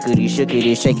Goody, shook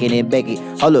it, shaking and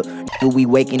baking. Hold up, we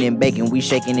waking and baking, we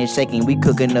shaking and shaking, we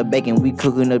cooking up bacon, we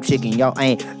cooking up chicken. Y'all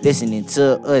ain't listening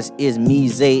to us. It's me,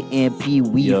 Zay, and P.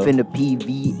 We finna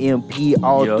PVMP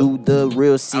all through the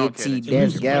real city.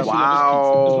 That's gal.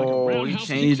 Wow, he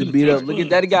changed the beat up. Look at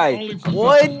that guy.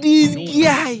 What this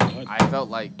guy? I felt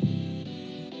like,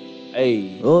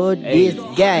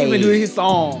 this guy. He been doing his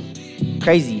song.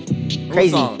 Crazy.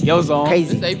 Song? Your song.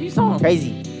 Crazy. this AP song.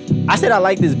 Crazy. I said I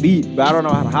like this beat, but I don't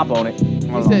know how to hop on it.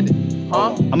 He said,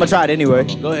 huh? I'm gonna try it anyway.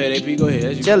 Go ahead, AP. Go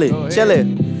ahead.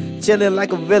 Chillin'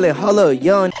 like a villain. Hold up,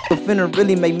 young finna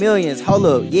really make millions. Hold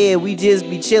up, yeah, we just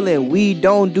be chillin'. We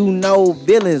don't do no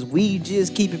villains. We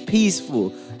just keep it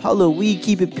peaceful. Hold up, we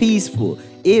keep it peaceful.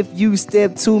 If you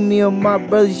step to me or my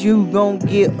brothers, you gon'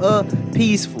 get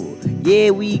peaceful.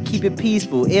 Yeah, we keep it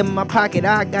peaceful. In my pocket,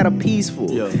 I got a peaceful.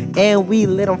 And we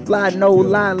let them fly, no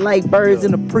lie, like birds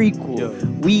in the prequel.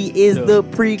 We is the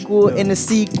prequel and the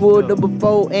sequel, the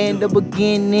before and the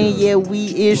beginning. Yeah,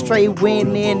 we is straight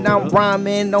winning. I'm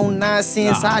rhyming on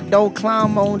nonsense. I don't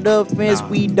climb on the fence.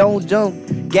 We don't jump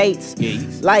gates.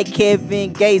 Like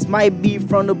Kevin Gates might be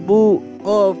from the boot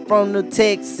or from the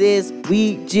Texas.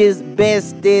 We just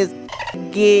bestest.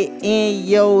 Get in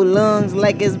your lungs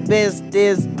like it's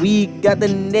bestest. We got the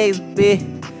next bit.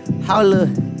 Holla.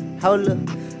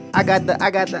 I got the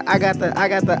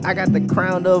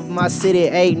crown of my city.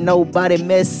 Ain't nobody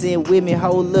messing with me.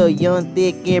 Hold up, young,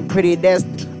 thick, and pretty. That's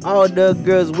all the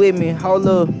girls with me. Hold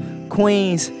up,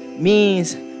 Queens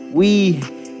means we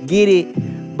get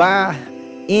it by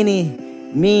any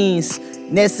means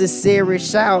necessary.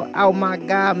 Shout out my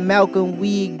guy Malcolm.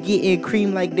 We getting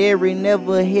cream like dairy,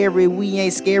 never hairy. We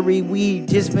ain't scary. We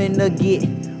just finna get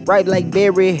right like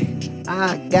Berry.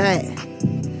 I got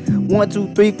 1,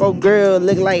 2, 3, 4 girl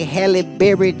look like Halle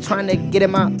Berry, tryna get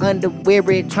in my underwear,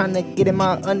 tryna get in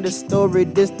my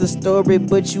understory. This the story,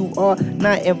 but you are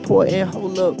not important.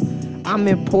 Hold up, I'm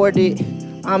important.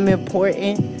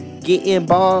 Getting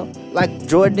ball like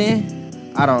Jordan.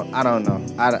 I don't know.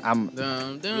 I'm.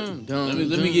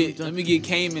 Let me get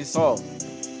Cayman Saw.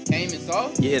 Cayman Saw?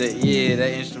 Yeah,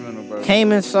 that instrumental, bro.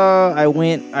 Cayman Saw.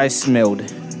 I smelled.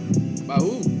 By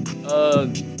who?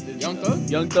 Young Thug?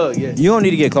 Young Thug, yeah. You don't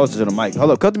need to get closer to the mic.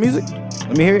 Hold up, cut the music.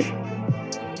 Let me hear it.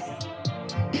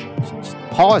 Just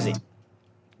pause it.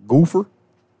 Goofer.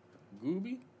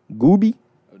 Gooby? Gooby.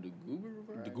 Oh, the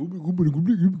Goober? The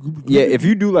goober. Yeah, if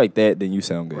you do like that, then you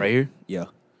sound good. Right here? Yeah.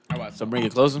 All right, so bring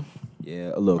it closer.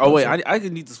 Yeah, a little. Oh, wait, closer. I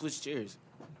need to switch chairs.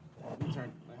 Hold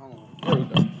on. There we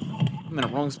go. I'm in the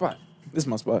wrong spot. This is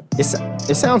my spot.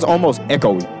 It sounds almost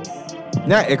echoey.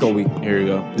 Not echoey. Here we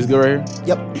go. This good right here?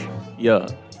 Yep. Yeah.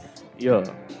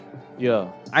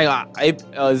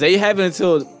 They have it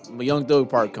until the Young Thug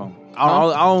part come. I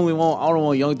don't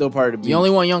want Young Thug part to be. You only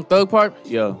want Young Thug part?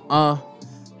 Yeah. How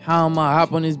am I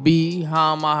hop on this beat?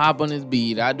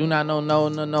 I do not know. No.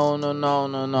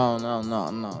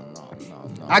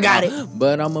 I got it.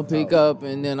 But I'ma pick up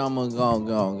and then I'ma go.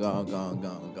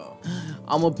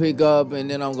 I'ma pick up and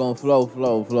then I'm gonna flow.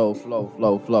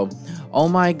 Oh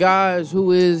my gosh,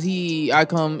 who is he? I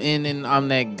come in and I'm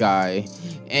that guy.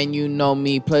 And you know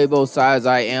me, play both sides,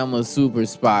 I am a super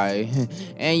spy.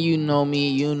 And you know me,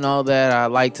 you know that I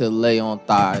like to lay on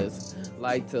thighs.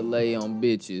 Like to lay on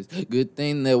bitches. Good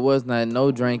thing there was not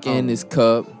no drink in this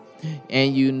cup.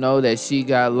 And you know that she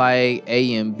got like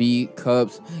A and B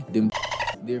cups, them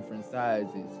different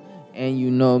sizes. And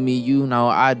you know me, you know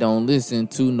I don't listen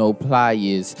to no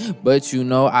pliers. But you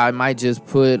know I might just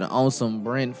put on some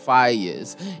Brent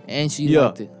Fires. And she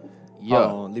like to... Lee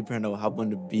Prendo hop on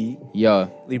the beat. Yeah.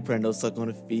 Lee Prendo suck on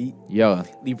the feet. Yeah.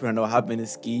 Lee Prendo hop in the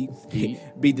ski. Beat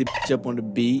the bitch up on the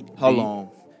beat. Hold on.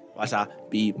 Watch out,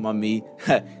 beat my meat.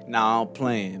 Now I'm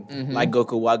playing. Like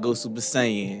Goku, I go Super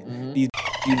Saiyan. These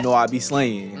you know I be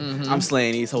slaying. I'm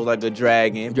slaying these hoes like a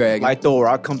dragon. Like Thor,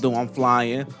 I come through, I'm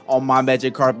flying. On my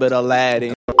magic carpet,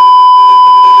 Aladdin.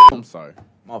 I'm sorry.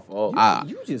 My fault.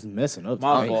 You just messing up.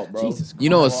 My fault, bro. Jesus Christ. You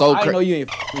know what's so crazy? I know you ain't.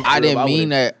 I didn't mean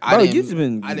that. Bro, you just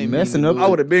been messing up. I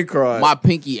would have been crying. My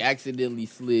pinky accidentally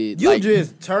slid. You like,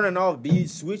 just turning off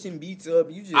beats, switching beats up.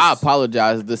 You just. I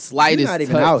apologize. The slightest. You're not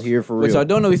even touch. out here for real. But y'all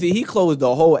don't know. See, he closed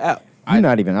the whole app. You're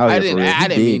not even out here for real. I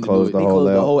didn't mean to close do it. the He whole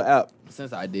closed the app. whole app.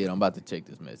 Since I did, I'm about to check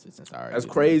this message. Since I already That's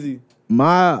did. crazy.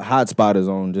 My hotspot is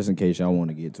on, just in case y'all want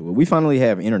to get to it. We finally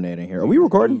have internet in here. Are we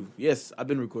recording? Yes, I've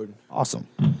been recording. Awesome.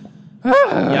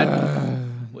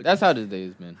 That's how this day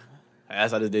has been.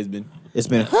 That's how this day's been. It's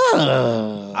been.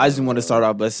 I just want to start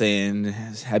off by saying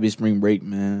happy spring break,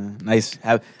 man. Nice.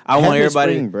 I want Happy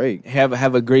everybody spring break.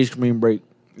 have a great spring break.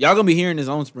 Y'all gonna be hearing this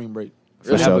on spring break.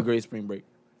 So For have sure. a great spring break.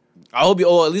 I hope you.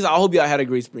 Oh, at least I hope y'all had a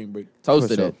great spring break. Toast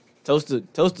to sure. that. Toaster.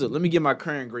 Let me get my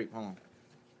cran grape. Hold on.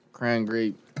 Cran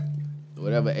grape.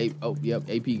 Whatever.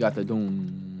 AP got the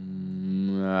doom.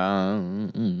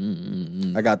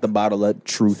 I got the bottle of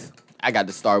truth. I got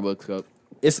the Starbucks cup.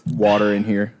 It's water in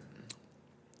here.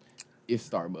 It's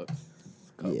Starbucks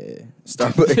cup. Yeah,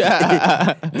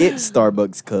 Starbucks. It's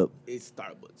Starbucks cup. It's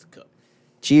Starbucks cup.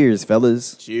 Cheers,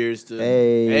 fellas. Cheers to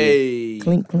Hey.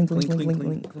 Clink, clink, clink, clink, clink,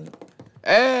 clink, clink.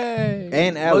 Hey.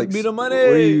 And Alex, Must be the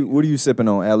money. What are you sipping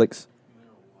on, Alex?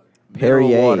 Mineral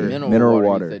Perrier. water. Mineral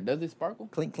water. He said, does it sparkle?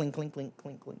 Clink, clink, clink, clink,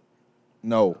 clink, clink.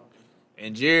 No.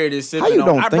 And Jared is sipping How you on.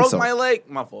 don't I think broke so? my leg.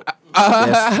 My fault.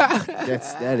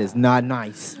 That is not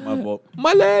nice. My fault.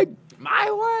 My leg.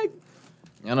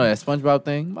 You know that SpongeBob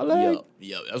thing? My leg.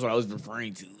 Yo, that's what I was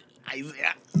referring to.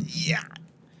 Yeah.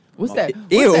 What's that?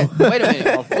 Ew. What's that? Wait a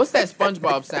minute. What's that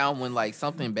SpongeBob sound when like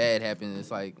something bad happens? It's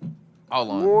like, hold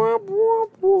on.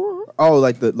 Oh,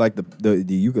 like the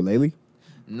ukulele?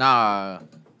 Nah.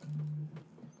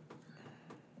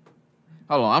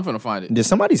 Hold on, I'm finna find it. Did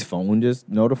somebody's phone just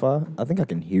notify? I think I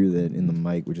can hear that in the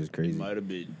mic, which is crazy. It might have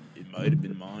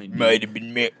been mine. Dude. Might have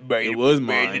been me. It was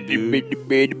mine,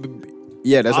 dude.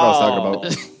 Yeah, that's what I was talking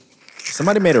about.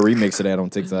 Somebody made a remix of that on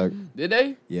TikTok. Did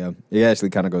they? Yeah, it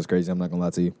actually kind of goes crazy. I'm not gonna lie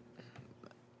to you.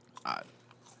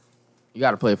 You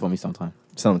gotta play it for me sometime.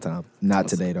 Sometime, not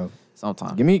today though.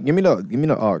 Sometime. Give me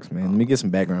the aux, man. Let me get some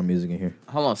background music in here.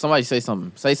 Hold on, somebody say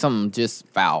something. Say something just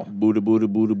foul. Buddha,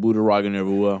 rocking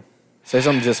everywhere. Say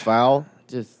something just foul.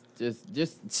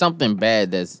 Just something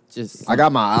bad that's just. I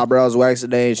got my eyebrows waxed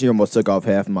today, and she almost took off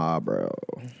half my eyebrow.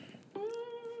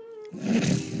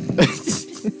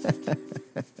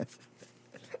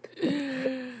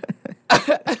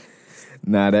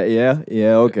 Nah,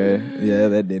 okay. Yeah,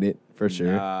 that did it for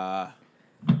sure.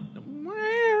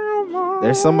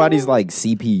 There's somebody's like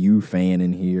CPU fan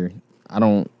in here. I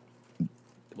don't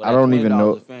even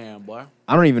know. Fan, boy.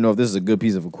 I don't even know if this is a good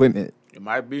piece of equipment. It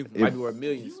might be. It might be worth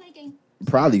millions.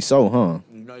 Probably so, huh?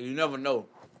 You never know.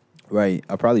 Right.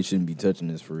 I probably shouldn't be touching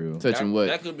this for real. Touching what?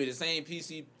 That could be the same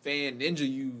PC fan Ninja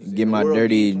used. Get my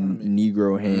dirty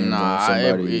Negro hands on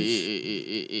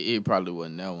somebody. It probably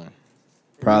wasn't that one.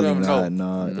 Probably You never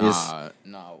not.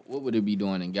 Nah. What would it be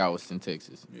doing in Galveston,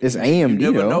 Texas? It's AMD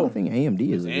You never though. know. I think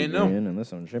AMD is a good A&M. brand,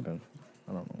 unless I'm tripping.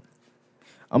 I don't know.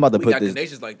 I'm about to We put got this.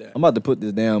 connections like that. I'm about to put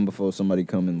this down before somebody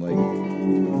come and like.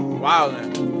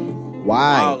 Wildin'.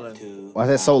 Why? Why is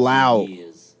that so loud?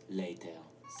 Years later,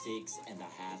 6.5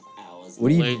 hours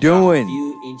What are you later, doing?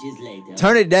 few inches later,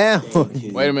 Turn it down.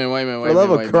 Wait a minute. For the love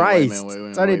of Christ,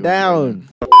 turn it down.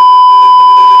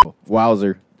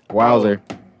 Wowzer.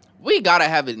 We gotta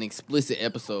have an explicit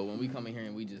episode when we come in here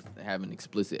and we just have an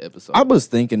explicit episode. I was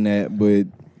thinking that, but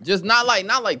Just not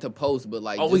like to post, but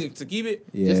like To keep it?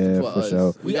 yeah, just for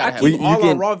sure. We I gotta keep have you all our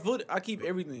can- raw footage. I keep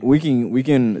everything. We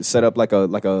can set up like a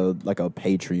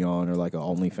Patreon or like a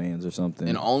OnlyFans or something.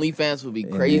 and OnlyFans would be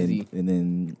And crazy.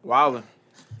 then Wildin'.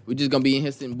 We just gonna be in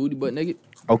here sitting booty butt naked.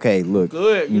 okay, look.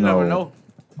 Good. You never know.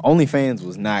 OnlyFans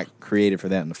was not created for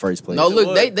that in the first place. No, look,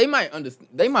 would. they might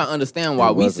understand why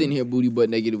It we wasn't. sitting here booty butt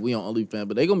naked if we on OnlyFans,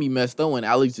 but they gonna be messed up when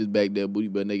Alex is back there booty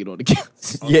butt naked on the couch.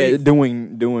 Yeah,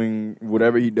 doing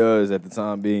whatever he does at the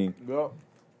time being. Bro.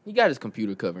 He got his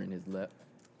computer covering his lap.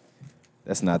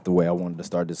 That's not the way I wanted to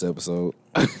start this episode.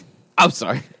 I'm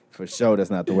sorry. For sure, that's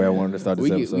not the way I wanted to start this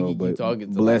We episode. can keep but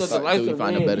talking. bless, Till we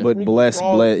find a better. but bless,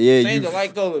 yeah, Change you, the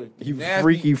light color. you Nasty-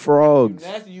 freaky frogs,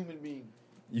 Nasty human being.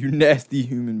 you nasty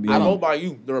human being. I know by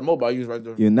you. The remote by you is right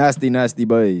there. You nasty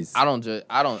boys. I don't judge you,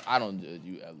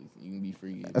 Alex. You can be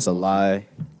freaky. That's a lie.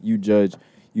 You judge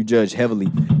heavily.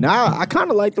 Now I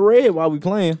kind of like the red while we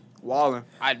playing. Wildin'.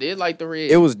 I did like the red.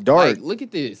 It was dark. Like, look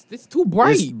at this. This is too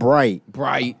bright. It's bright,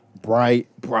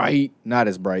 Bright. not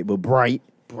as bright, but bright,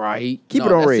 Keep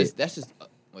it on that's red.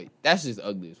 That's just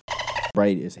ugly as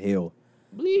bright as hell.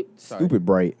 bleep. Sorry. Stupid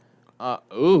bright.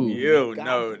 Ooh. Ew,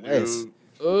 no, bless. dude.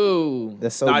 Ooh.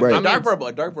 That's so Nah, bright. a dark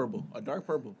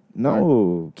purple.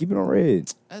 No, keep it on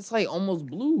red. That's like almost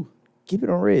blue. Keep it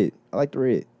on red. I like the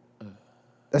red.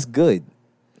 That's good.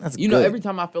 That's You good. know, every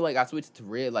time I feel like I switch to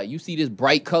red, like you see this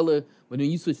bright color, but then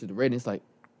you switch to the red, and it's like,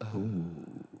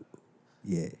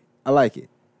 Yeah, I like it.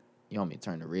 you want me to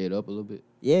turn the red up a little bit?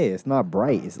 Yeah, it's not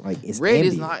bright. It's like it's Red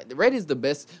is ambient. not. Red is the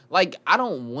best. Like I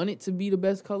don't want it to be the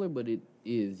best color, but it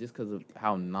is just because of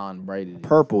how non-bright it is.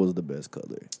 Purple is the best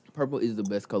color. Purple is the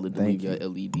best color to Thank leave your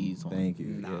LEDs on. Thank you.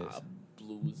 Nah, Yes.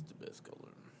 blue is the best color.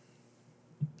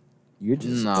 You're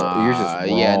just Nah, you're just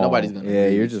wrong. yeah, nobody's gonna Yeah,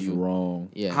 agree you're with just you. wrong.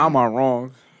 Yeah. How am I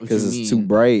wrong? What Because you it's too mean?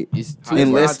 bright. It's too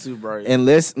Unless- Not too bright.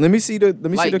 Unless let me see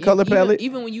the color palette.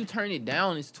 Even when you turn it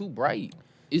down, it's too bright.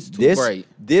 It's too bright.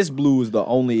 This blue is the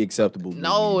only acceptable blue.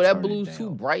 No, when you that turn it blue's down. too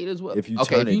bright as well. If you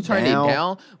okay, turn if you it turn down, it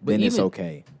down, but then even it's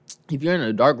okay. if you're in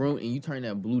a dark room and you turn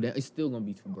that blue down, it's still gonna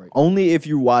be too bright. Only if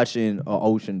you're watching an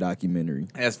ocean documentary.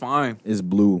 That's fine. It's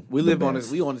blue. We the live on best.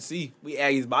 the we on the sea. We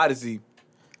Aggies by the sea.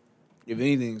 If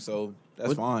anything, so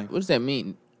that's fine. What does that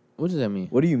mean? What does that mean?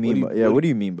 What do you mean? What do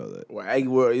you mean by that? Where Aggie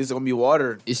world, it's gonna be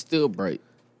water. It's still bright.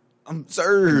 I'm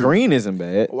sir. Green isn't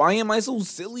bad. Why am I so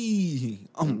silly?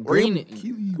 I'm Green.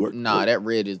 green. Nah, that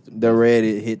red is. The red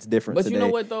it hits different. But today. you know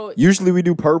what though? Usually we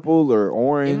do purple or It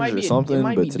orange might or be something, it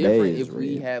might but be today different is if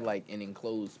we red. had like an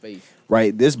enclosed space.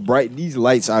 Right, these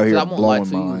lights out here I are won't lie blowing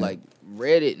to you, mine. like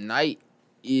red at night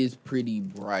is pretty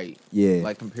bright. Yeah.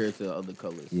 Like compared to the other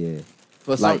colors. Yeah.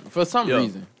 For some Yeah.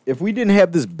 reason. If we didn't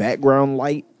have this background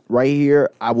light right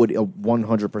here, I would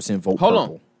 100% vote Hold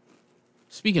purple. on.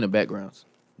 Speaking of backgrounds,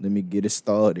 Let me get it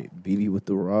started. BB with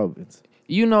the Robins.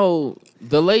 you know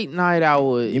the late night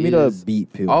hour Give me the is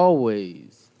beat pill.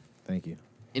 always Thank you.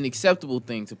 an acceptable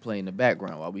thing to play in the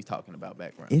background while we talking about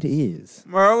background. It is.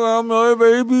 My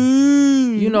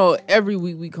baby. You know, every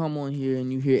week we come on here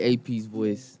and you hear AP's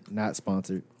voice. Not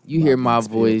sponsored. You hear my Robin's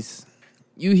voice.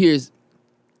 You hear.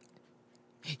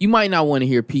 You might not want to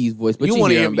hear P's voice, but You you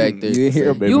wanna hear hear him me. back there. You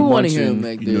hear baby You want to hear him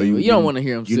munching. back there. You don't want to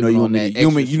hear him You know sipping you on want me. that To, you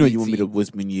extra know you sweet want me to tea.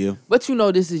 whisper in your ear. But you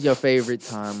know this is your favorite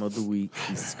time of the week.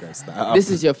 Jesus Christ. Stop. This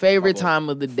is your favorite time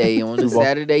of the day on a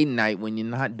Saturday night when you're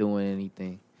not doing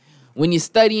anything. When you're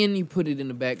studying, you put it in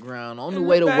the background. On the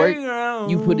way to work,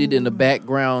 you put it in the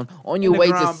background. On your the way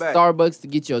to ground back. Starbucks to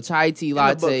get your chai tea the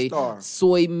latte, bookstore.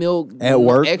 soy milk, At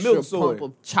work? extra Milk soy. pump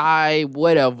of chai,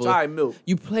 whatever. Chai milk,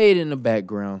 You play it in the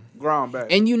background. ground back.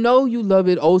 And you know you love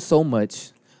it oh so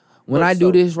much when Much I do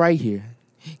so. this right here.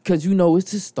 Because you know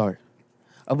it's the start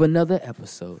of another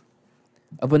episode,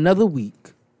 of another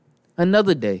week,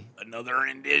 another day Another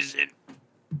rendition.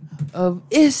 of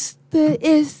it's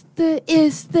the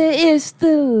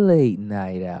late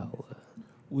night hour.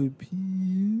 With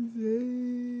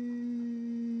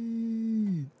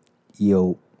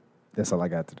Yo. That's all I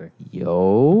got today.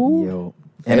 Yo. Yo.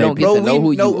 They don't get Bro, to know we-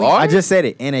 who no, you we- are. I just said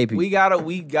it. NAP. We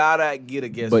gotta get a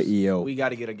guest. But yo. we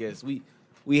gotta get a guest.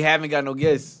 We haven't got no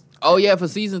guests. Oh yeah, for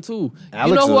season 2. Alex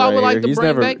you know who is I right would like here. to He's bring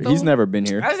never, back though? He's never been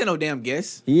here. I said no damn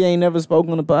guest. He ain't never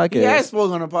spoken on the podcast. He has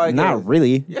spoken on the podcast. Not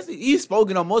really. Yes, he's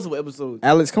spoken on multiple episodes.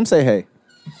 Alex, come say hey.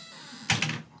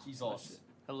 She's awesome.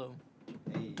 Hello.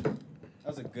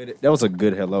 That was a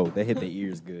good hello. That hit the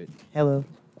ears good. Hello.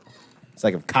 It's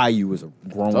like if Caillou was a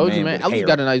grown Told man you, man. with Alex hair.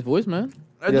 got a nice voice, man.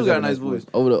 I He do does got have a nice voice.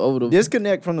 Over the.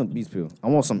 Disconnect from the Beast Pill. I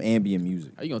want some ambient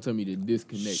music. How you gonna tell me to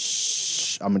disconnect?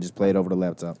 Shh. I'm gonna just play it over the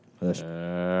laptop. Hush.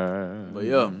 But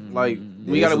yeah, like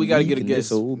we There's gotta a get a leak in guest.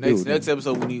 this old Next building.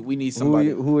 episode we need Who, somebody.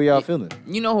 who are y'all feeling?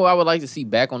 You know who I would like to see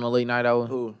back on the late night hour?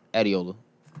 Who? Adiola.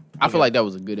 I feel like that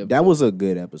was a good episode. That was a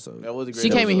good episode. That was a great. She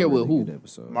came in episode. here with Really who? good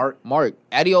episode. Mark.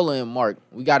 Adiola and Mark.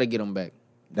 We got to get them back.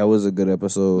 That was a good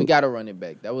episode. We got to run it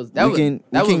back. That was We can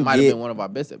might have get- been one of our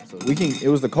best episodes. It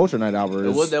was the culture night hour.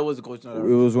 That was the question. It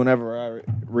was whenever I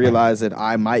realized that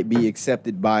I might be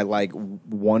accepted by like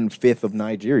 1/5 of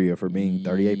Nigeria for being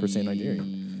 38%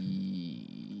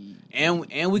 Nigerian.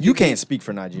 And we You can can't speak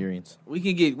for Nigerians. We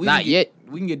can get Not yet.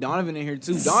 We can get Donovan in here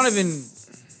too.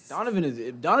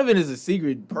 Donovan is a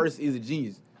secret person. He's a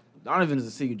genius. Donovan is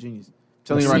a secret genius. I'm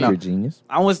telling you right now. Secret genius.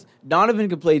 Donovan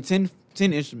could play 10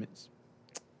 instruments.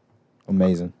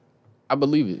 Amazing. I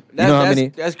believe it.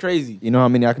 That's crazy. You know how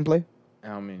many I can play?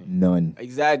 How many? None.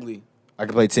 Exactly. I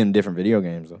can play 10 different video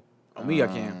games though. On me, I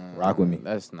can. Rock with me.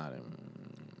 That's not.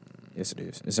 Yes, it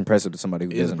is. It's impressive to somebody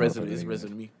who It's doesn't know. impressive. how to It's play impressive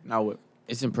to me. Now what?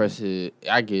 It's impressive.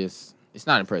 I guess it's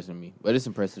not impressive to me, but it's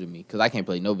impressive to me because I can't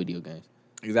play no video games.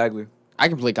 Exactly. I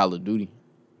can play Call of Duty.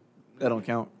 That don't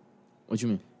count. What you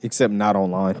mean? Except not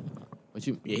online. What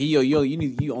you? Yeah,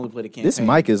 you only play the campaign. This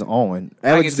mic is on. I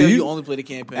Alex, can do tell you you? only play the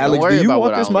campaign. Alex, Don't worry do you about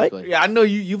want what I this only mic? play. Yeah, I know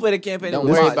you play the campaign. Don't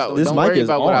This worry mic- about. this Don't mic worry is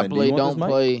about what I on. Do you play. want Don't this mic?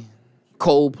 play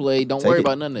Coldplay. Don't Take worry it.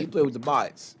 about none of You that. play with the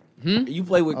bots. Hmm? You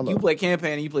play with Hello. you play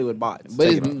campaign and you play with bots. But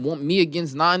Take it's me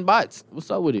against 9 bots. What's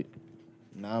up with it?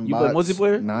 9 You play bots,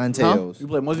 multiplayer? 9 tails. You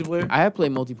play multiplayer? I have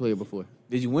played multiplayer before.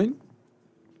 Did you win?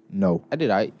 No. I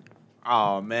did.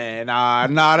 Oh man, nah,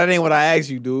 that ain't what I asked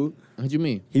you, dude. What you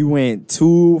mean? He went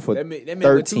 2 for That meant with 2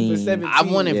 for 13. 17. I've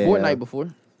won in Yeah. Fortnite before.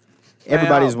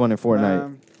 Everybody's won in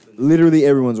Fortnite. Literally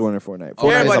everyone's won in Fortnite.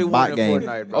 Fortnite Everybody is a bot won in game.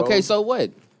 Fortnite, bro. Okay, so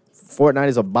what? Fortnite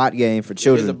is a bot game for It is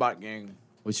children. a bot game.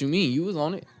 What you mean? You was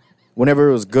on it. Whenever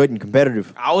it was good and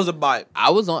competitive. I was a bot. I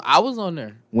was on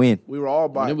there. When? We were all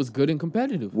When bots. it was good and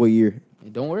competitive. What year?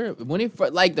 Don't worry. When it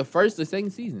like the first or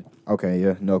second season. Okay,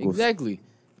 yeah, Knuckles. Exactly.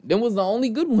 Them was the only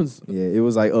good ones. Yeah, it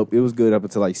was like up. It was good up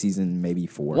until like season maybe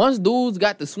 4. Once dudes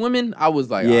got to swimming, I was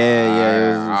like,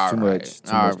 Yeah, it was too much.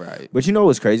 Too All much. right. But you know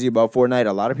what's crazy about Fortnite?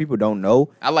 A lot of people don't know.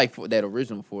 I like that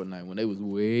original Fortnite when they was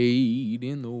wade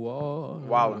in the water.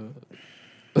 Wildin'.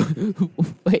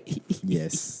 Wait.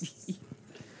 Yes.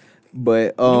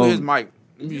 But His mic.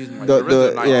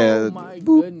 Oh my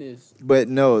goodness. But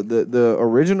no, the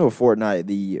original Fortnite,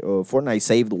 the Fortnite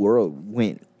Save the World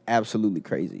went absolutely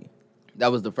crazy.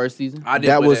 That was the first season? I did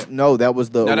That play was that. no, that was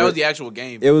the No, that was the actual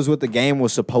game. it was what the game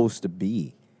was supposed to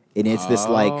be. And it's this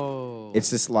like Oh. it's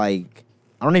this like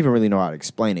I don't even really know how to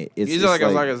explain it. It's It's just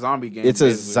like a zombie game. it's a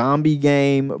basically. zombie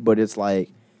game, but it's like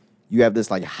you have this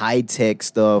like high tech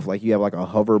stuff, like you have like a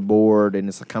hoverboard and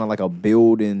it's kind of like a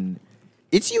building.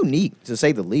 It's unique to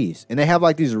say the least, and they have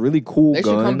like these really cool They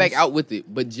guns. should come back out with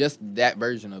it, but just that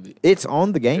version of it. It's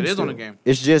on the game. It is still. on the game.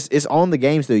 It's on the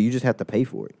game still. You just have to pay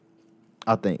for it,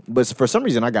 I think. But for some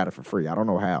reason, I got it for free. I don't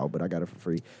know how, but I got it for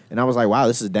free. And I was like, wow,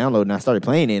 this is downloading. And I started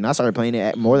playing it, and I started playing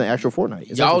it more than actual Fortnite.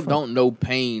 It's Y'all actually fun. don't know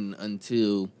pain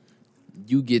until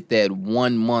you get that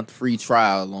 1 month free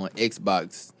trial on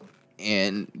Xbox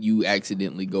and you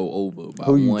accidentally go over by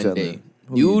Who you one telling? day.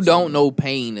 Who You you don't telling? know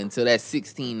pain until that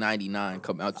 $16.99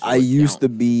 come out. I used to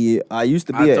be. I an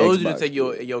told you to Xbox take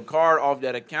your card off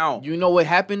that account. You know what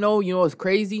happened though? You know what's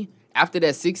crazy? After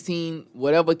that 16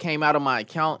 whatever came out of my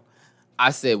account,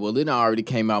 I said, well, it already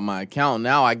came out of my account.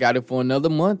 Now I got it for another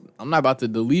month. I'm not about to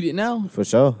delete it now. for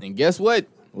sure. And guess what?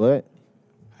 What?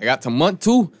 I got to month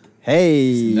 2.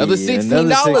 Hey, Another $16.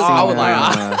 I was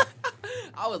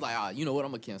like, $16. you know what?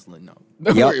 I'm gonna cancel it now.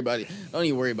 Don't Yep. worry about it. Don't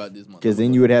even worry about this month. Because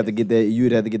then you would have to get that. You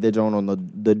would have to get that joint on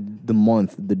the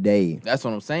month, the day. That's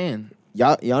what I'm saying.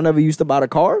 Y'all never used to buy the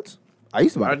cards. I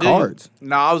used to buy the did. cards.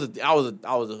 No, I was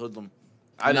a hoodlum.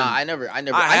 I never. I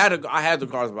had the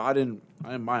cards, but I didn't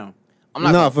buy them. I'm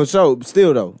not. No, for sure.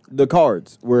 Still though, the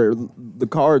cards were the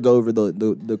cards over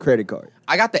the credit card.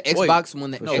 I got the Xbox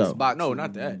when the For sure. Xbox. No,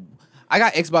 not that. I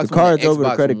got Xbox The when cards the over the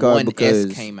Xbox credit card One because-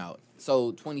 S came out.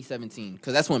 So 2017,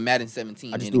 because that's when Madden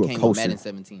 17 I and just it threw a came with coaster. Madden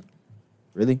 17.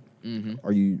 Really? Mm-hmm.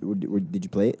 Are you? Did you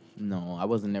play it? No, I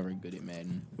wasn't never good at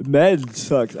Madden. Madden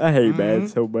sucks. I hate Madden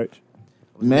so much.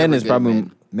 Madden never is good at probably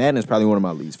Madden is probably one of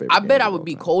my least favorite. I bet games I of would all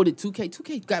be time. cold at 2K.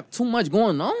 2K got too much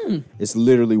going on. It's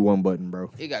literally one button,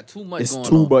 bro. It got too much It's going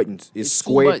 2 on. buttons. It's It's too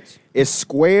square. much. It's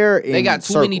square. And They got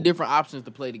too many circle. different options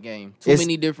to play the game. Too It's-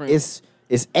 many different.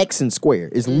 It's X and square.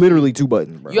 It's literally 2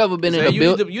 buttons, bro. You ever been in Say, a you, need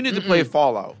building? to, you need to play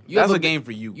Fallout. You That's ever a been- game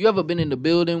for you. You ever been in the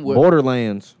building where?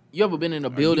 Borderlands. You ever been in a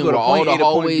building go to where all point the A to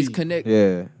point hallways B. connect?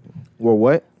 Yeah. Well,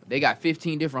 what? They got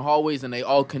 15 different hallways and they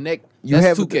all connect. You That's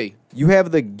have 2K. You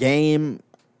have the game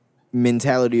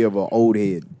mentality of an old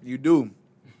head. You do.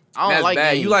 I don't That's like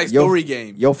bad. games. You like Your- story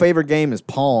games. Your favorite game is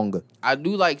Pong. I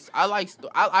do like.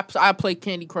 I play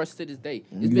Candy Crush to this day.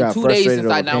 It's You been got 2 days frustrated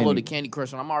since I over downloaded Candy. Candy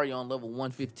Crush and I'm already on level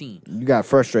 115. You got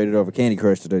frustrated over Candy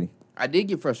Crush today. I did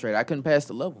get frustrated. I couldn't pass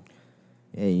the level.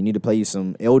 Yeah, you need to play you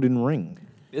some Elden Ring.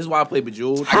 This is why I play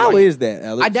Bejeweled. How is that,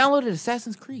 Alex? I downloaded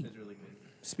Assassin's Creed.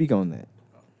 Speak on that.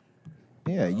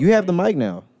 Yeah, you have the mic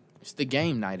now. It's the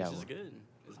game night hour. It's good.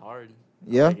 It's hard.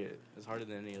 Yeah? I like it. It's harder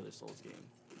than any other Souls game.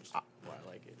 Which is why I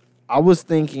like it. I was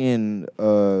thinking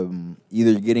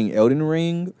either getting Elden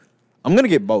Ring. I'm gonna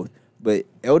get both, but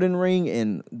Elden Ring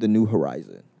and the New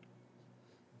Horizon.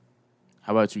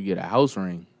 How about you get a house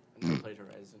ring? I never played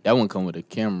Horizon. That one come with a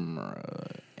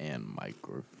camera and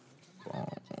microphone.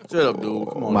 Shut up, dude.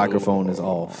 Come on. Microphone is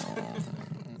off.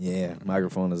 Yeah,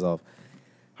 microphone is off.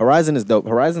 Horizon is dope.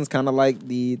 Horizon's kind of like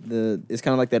it's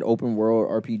kind of like that open world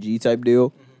RPG type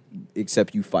deal,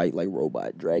 except you fight like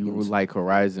robot You dragons. like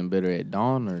Horizon better at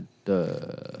dawn or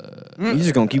the? You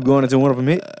just gonna keep going until one of them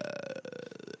hit.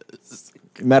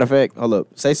 Matter of fact, hold up.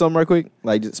 Say something right quick.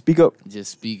 Like, just speak up.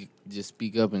 Just speak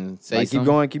up and say Like,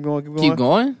 something. keep going. Keep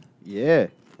going. Yeah.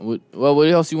 What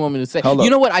else you want me to say? Hold You up.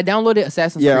 know what? I downloaded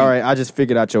Assassin's Yeah, Creed. all right. I just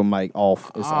figured out your mic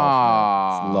off. It's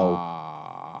off. It's low.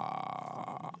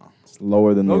 It's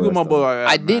lower than the Don't get rest my of boy them. like that,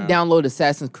 I did man. download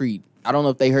Assassin's Creed. I don't know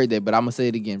if they heard that, but I'm gonna say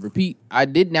it again. Repeat. I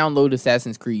did download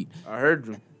Assassin's Creed. I heard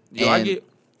you. You And- like it?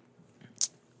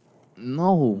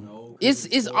 No,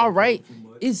 it's all right.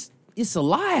 It's a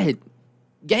lot.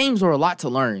 Games are a lot to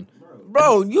learn.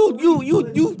 Bro, you,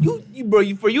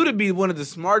 bro, for you to be one of the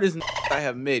smartest I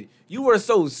have met, you were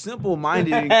so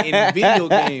simple-minded in video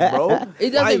game, bro.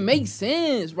 It doesn't Like- make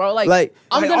sense, bro. Like Like,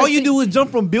 I'm Like, gonna all you sit- do is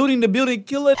jump from building to building,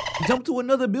 kill it, jump to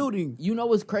another building. You know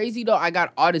what's crazy though? I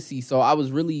got Odyssey, so I was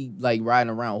really like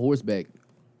riding around horseback.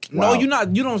 No, Wow.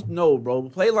 you don't know, bro.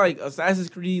 Play like Assassin's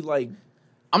Creed, like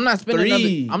I'm not spending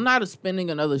 3. I'm not spending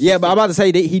another. Yeah, but I'm about to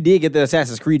say that he did get the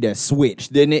Assassin's Creed that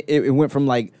switched, didn't it? It went from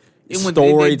like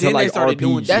story to then they like started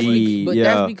doing That's RPG. but Yeah,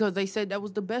 that's because they said that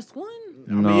was the best one.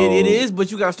 I mean, it is,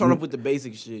 but you gotta start off with the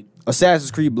basic shit.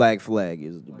 Assassin's Creed Black Flag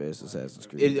is the best Assassin's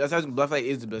Creed. Assassin's Creed Black Flag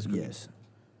is the best. Creed. Yes.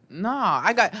 Nah,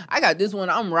 I got this one.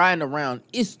 I'm riding around.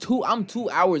 I'm 2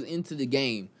 hours into the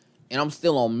game, and I'm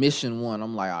still on mission 1.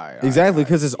 I'm like, all right. Exactly,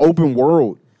 because it's open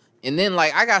world. And then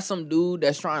like I got some dude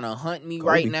that's trying to hunt me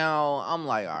right now. I'm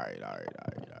like, all right.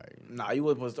 Nah, you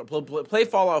wasn't supposed to play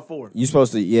Fallout 4. You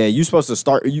supposed to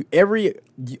start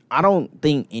I don't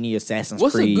think any Assassin's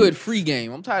What's Creed. a good free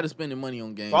game? I'm tired of spending money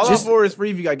on games. Fallout 4 is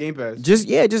free if you got Game Pass.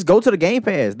 Just go to the Game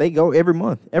Pass. They go every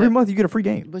month. Every month you get a free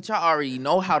game. But y'all already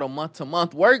know how the month to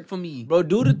month work for me. Bro,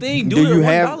 do the thing. Do Do the you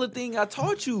 $1 thing I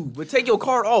taught you. But take your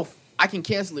card off. I can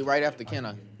cancel it right after, can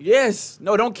I? Yes.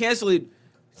 No, don't cancel it.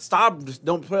 Stop.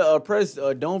 Don't press.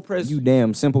 Don't press. You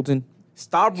damn simpleton.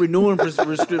 Stop renewing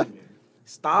subscriptions.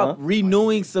 Stop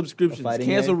renewing subscriptions. Fighting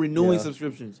Cancel game? renewing Yeah.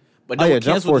 subscriptions. But Oh don't yeah,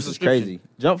 Jump cancel Force the is subscription. crazy.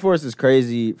 Jump Force is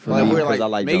crazy for Like, me where, because like, I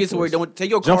like make Jump it to where Force. don't take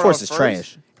your Jump card Force off is first,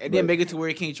 trash, and then but make it to where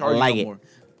it can't charge like you it. no more.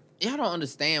 Y'all don't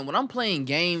understand. When I'm playing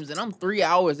games and I'm 3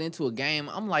 hours into a game,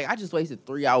 I'm like, I just wasted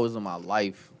 3 hours of my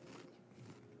life.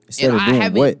 Instead And of I doing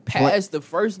haven't what? passed the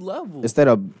first level. Instead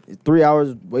of 3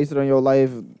 hours wasted on your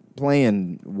life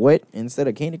playing what instead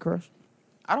of Candy Crush?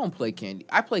 I don't play Candy.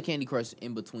 I play Candy Crush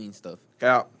in between stuff.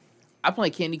 Cap. I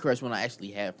play Candy Crush when I actually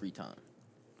have free time.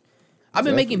 I've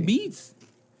been making Exactly. beats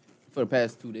for the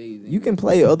past 2 days. You can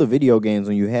play other video games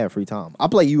when you have free time. I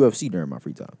play UFC during my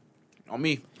free time. On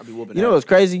me, I be whooping. You know ass. what's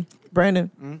crazy,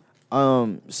 Brandon?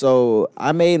 So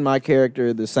I made my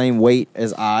character the same weight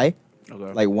as Okay.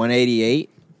 like 188.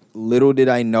 Little did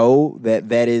I know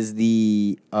that is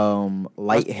the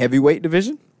light heavyweight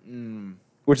division,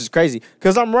 which is crazy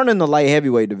because I'm running the light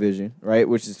heavyweight division, right?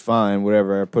 Which is fine,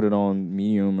 whatever. I put it on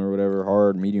medium or whatever,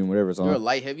 hard, medium, whatever it's You're a on.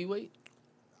 light heavyweight?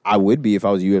 I would be if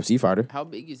I was a UFC fighter, How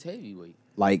big is heavyweight?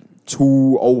 like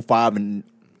 205 and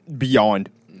beyond,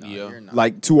 No, Yeah. you're not.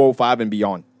 like 205 and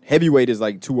beyond. Heavyweight is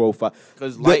like 205.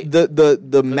 'Cause light-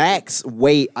 The max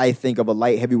weight I think of a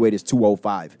light heavyweight is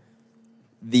 205.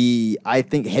 I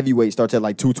think heavyweight starts at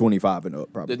like 225 and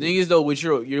up probably. The thing is though, with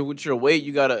your weight,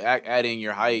 you gotta add in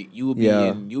your height. You would be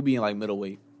you'll be in like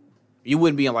middleweight. You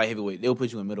wouldn't be in light heavyweight. They'll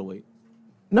put you in middleweight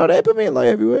No, they put me in light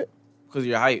heavyweight. because of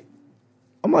your height.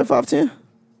 I'm like 5'10".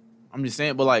 I'm just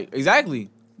saying, but like exactly,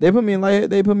 They put me in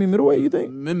middleweight, you think?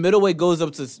 middleweight goes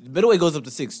up to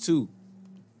 6'2".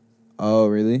 Oh,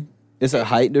 really? It's a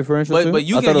height differential too? But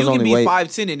you I thought it was can only be weight.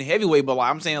 5'10" in heavyweight, but like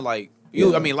I'm saying like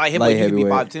you, Yeah. I mean light heavyweight, you can be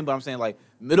heavyweight. 5'10", but I'm saying like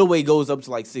middleweight goes up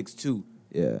to like 6'2".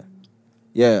 Yeah.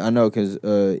 Yeah, I know because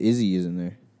Izzy is in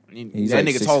there. He's That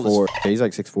like nigga tall 6'4". as Yeah, he's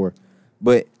like 6'4".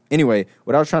 But anyway,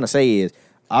 what I was trying to say is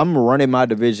I'm running my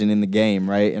division in the game,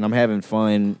 right? And I'm having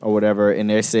fun or whatever. And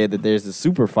they said that there's a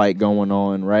super fight going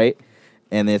on, right?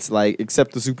 And it's like,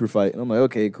 accept the super fight. And I'm like,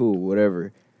 okay, cool,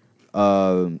 whatever.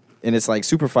 And it's like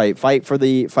super fight for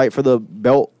the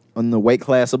belt on the weight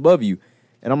class above you.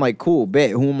 And I'm like, cool, bet.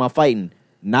 Who am I fighting?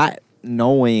 Not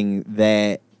knowing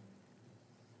that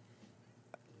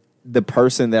the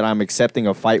person that I'm accepting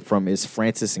a fight from is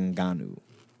Francis Ngannou.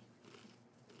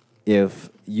 If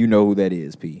you know who that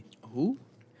is, P. Who?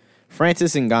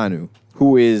 Francis Ngannou,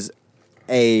 who is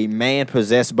a man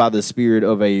possessed by the spirit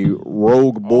of a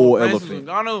rogue bull elephant.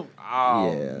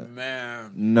 Oh Yeah.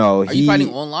 man. No, Are you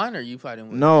fighting online or are you fighting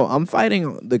with? No, I'm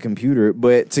fighting the computer.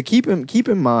 But to keep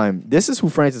in mind, this is who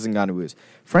Francis Ngannou is.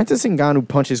 Francis Ngannou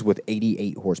punches with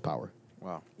 88 horsepower.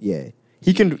 Wow. Yeah,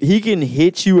 he can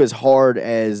hit you as hard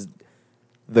as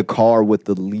the car with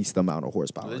the least amount of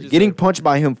horsepower. Let's just Getting say- punched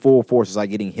by him full force is like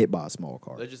getting hit by a small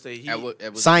car. Let's just say he. At what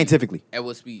Scientifically, Speed? At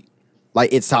what speed?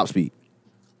 like it's top speed,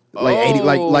 like 80,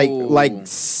 like Oh.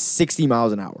 60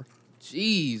 miles an hour.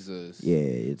 Jesus. Yeah,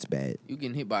 it's bad. You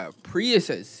getting hit by a Prius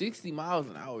at 60 miles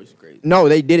an hour is crazy. No,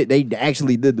 they did it. They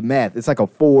actually did the math. It's like a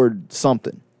Ford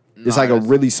something. It's Nah, like a that's-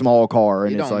 really small car,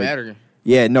 and It it's don't like matter.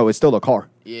 yeah, no, it's still a car.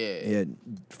 Yeah. Yeah,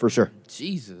 for sure.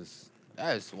 Jesus.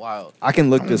 That is wild. I can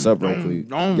look this up real quick.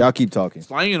 Don't. Y'all keep talking.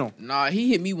 slanging him. Nah, he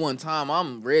hit me one time.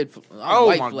 I'm Oh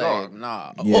white my flag. God.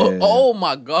 Nah. Yeah. Oh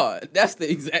my God. That's the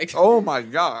exact. Oh my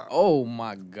god. Oh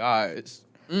my gosh.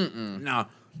 Nah,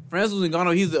 Francis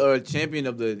Ngannou, he's the champion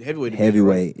of the heavyweight. division,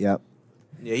 Heavyweight. Yep. right?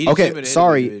 Yeah, he's the champion Okay, of the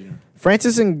sorry. heavyweight division.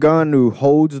 Francis Ngannou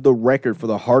holds the record for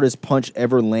the hardest punch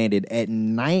ever landed at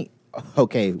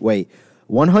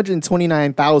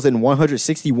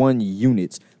 129,161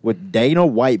 units, with Dana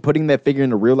White putting that figure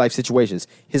into real life situations.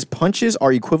 His punches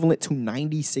are equivalent to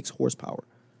 96 horsepower.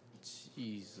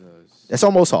 Jesus. That's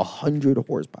almost 100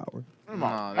 horsepower.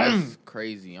 Nah, that's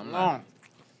crazy. I'm not.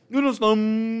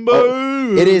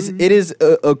 It is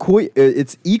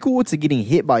it's equal to getting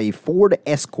hit by a Ford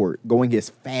Escort going as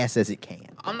fast as it can.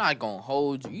 I'm not gonna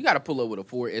hold you. You gotta pull up what a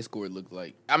Ford Escort look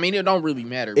like. I mean, it don't really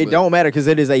matter. It but don't matter because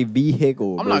it is a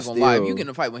vehicle. I'm not gonna lie. If you get in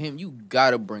a fight with him, you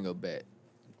gotta bring a bat.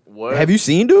 What? Have you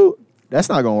seen, dude? That's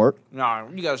not gonna work. Nah,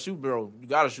 you gotta shoot, bro. You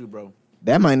gotta shoot, bro.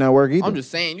 That might not work either. I'm just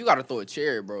saying, you gotta throw a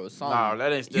chair, bro. Or something. Nah,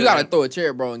 that ain't. You gotta throw a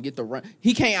chair, bro, and get the run.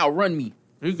 He can't outrun me.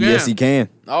 Yes, he can.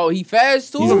 Oh, he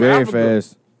fast too. He's very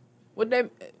fast. What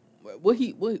that?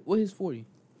 What his 40?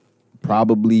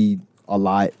 Probably a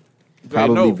lot.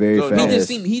 Probably very fast.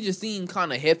 He just seemed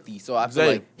kind of hefty, so I feel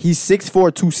Zay. like He's 6'4",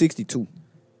 262.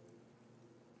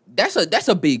 that's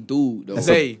a big dude though. That's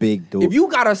Zay, a big dude. If you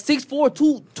got a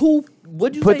 6'4",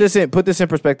 what'd you put say? this in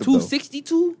perspective.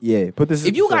 262. Yeah, put this.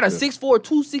 If you got a perspective. 6'4",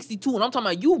 262, and I'm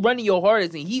talking about you running your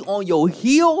hardest and he on your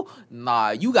heel, nah,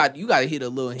 you got to hit a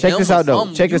little. Check this out,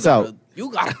 though. Check this out.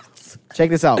 You got Check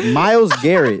this out. Miles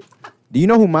Garrett. Do you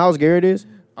know who Miles Garrett is?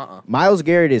 Miles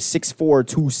Garrett is 6'4",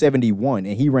 271,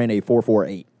 and he ran a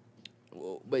 4.48.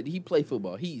 But he played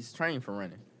football. He's trained for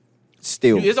running.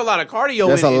 Still, There's a lot of cardio.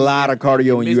 that's a lot of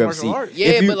cardio in mixed martial UFC. arts. Yeah,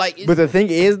 If you- but like, but the thing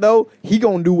is though, he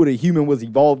gonna do what a human was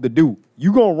evolved to do.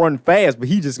 You gonna run fast, but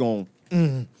he just gonna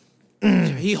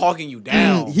He hawking you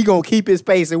down. he gonna keep his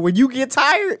pace, and when you get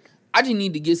tired, I just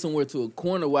need to get somewhere to a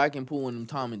corner where I can pull one of them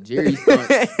Tom and Jerry stunts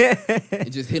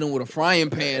and just hit him with a frying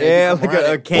pan. yeah, and like come a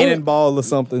running. Boom. cannonball or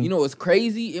something. You know what's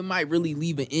crazy? It might really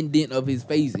leave an indent of his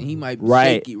face, and he might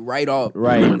Right. shake it right off.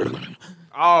 right?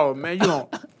 Oh man, you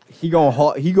don't. he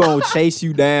gonna chase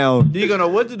you down. You gonna know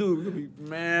what to do,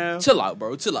 man. Chill out,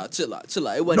 bro. Chill out. It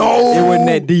wasn't It wasn't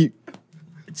that deep.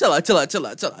 Chill out. It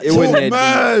wasn't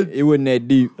that deep. It wasn't that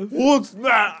deep. What's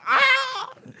that?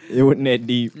 It wasn't that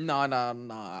deep. Nah.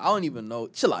 I don't even know.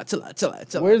 Chill out.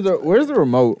 Where's the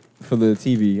remote for the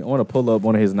TV? I want to pull up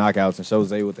one of his knockouts and show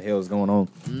Zay what the hell is going on.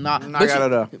 Nah, I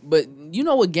got it. But you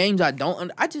know what games I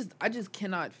don't? I just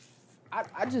cannot.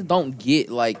 I just don't get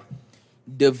like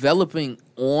developing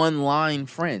online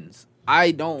friends.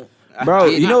 I don't. Bro,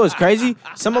 get you it. know what's crazy?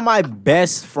 Some of my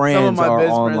best friends my are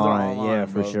best friends are online. online, Yeah,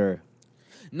 for bro. sure.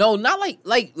 No, not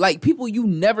like people you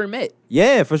never met.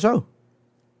 Yeah, for sure.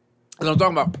 That's what I'm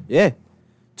talking about. Yeah.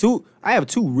 I have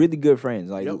two really good friends,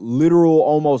 like Yep. literal,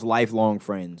 almost lifelong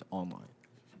friends online.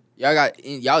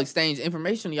 Y'all exchange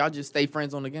information. Or y'all just stay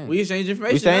friends on the game. We exchange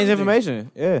information. We exchange everything.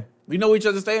 information. Yeah. We know each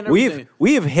other's staying. Everything.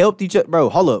 We have helped each other. Bro,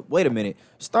 hold up. Wait a minute.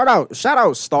 Shout out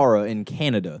Stara in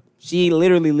Canada. She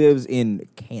literally lives in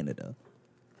Canada.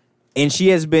 And she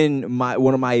has been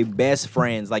one of my best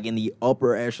friends, like in the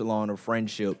upper echelon of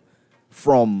friendship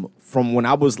from when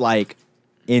I was like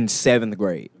in 7th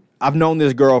grade. I've known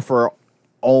this girl for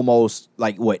almost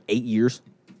like 8 years?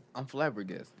 I'm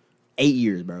flabbergasted. 8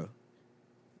 years, bro.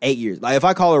 8 years. Like if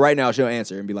I call her right now, she'll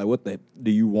answer and be like, "What the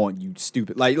do you want, you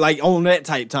stupid?" Like on that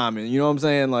type timing. You know what I'm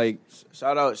saying? Like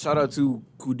Shout out to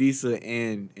Kudisa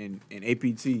and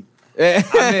APT.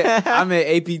 I met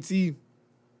APT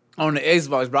on the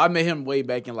Xbox, bro. I met him way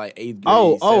back in like 8th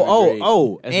grade.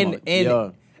 7th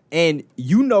grade. And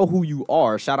you know who you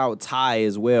are. Shout out Ty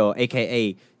as well,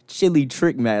 aka Chili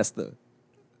Trickmaster.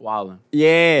 Wildin'.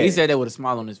 Yeah, He said that with a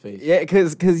smile on his face. yeah,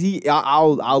 cause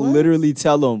I'll literally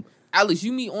tell him Alex,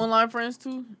 you meet online friends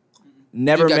too?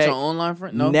 never You got met your online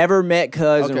friend? No. never met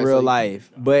Cuz in Okay, real so you-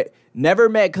 life, but never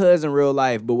met Cuz in real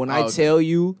life. But when I okay. tell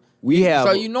you, we have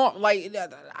So you know, like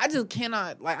I just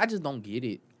cannot. Like I just don't get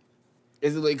it.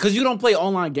 Is it like because you don't play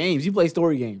online games? You play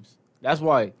story games. That's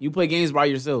why you play games by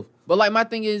yourself. But like my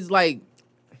thing is like,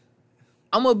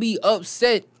 I'm gonna be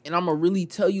upset and I'm gonna really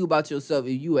tell you about yourself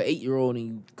if you an 8-year-old and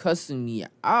you cussing me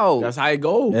out. That's how it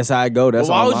goes. That's how I go. That's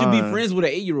But why would you online. be friends with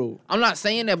an 8-year-old? I'm not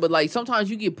saying that, but like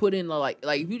sometimes you get put in like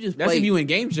if you just That's play. if you in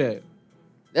game chat.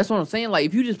 That's what I'm saying. Like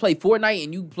if you just play Fortnite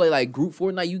and you play like group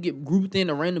Fortnite, you get grouped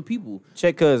into random people,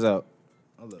 Check Cuz out.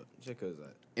 Hold up. Check Cuz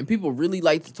out. and people really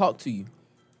like to talk to you.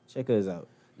 Check Cuz out.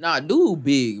 Nah, dude,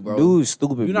 big bro. Dude,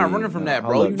 stupid. You're not big. running from Nah, that,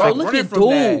 hold bro. up. You Bro, like look running at from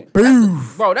dude. that.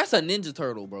 Boof. Bro, that's a Ninja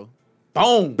Turtle, bro.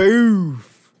 Boom.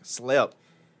 Boof. Slept.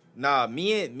 Nah,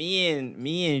 me and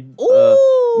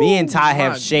Ty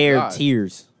have my shared God.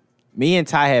 tears. Me and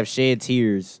Ty have shared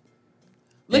tears.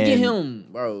 Look at And him,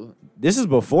 bro. This is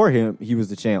before he was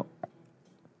the champ.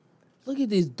 Look at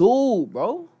this dude,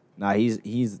 bro. Nah, he's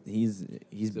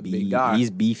a big guy. He's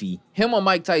beefy. Him or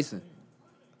Mike Tyson?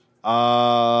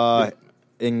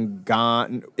 In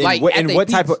gone. Like, at they what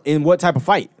type of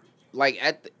fight? Like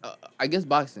at the, I guess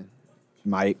boxing.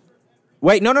 Mike.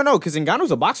 Wait, no, because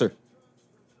Ngannou's a boxer.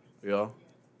 Yeah.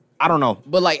 I don't know.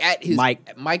 But like at his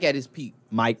Mike at his peak.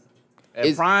 Mike.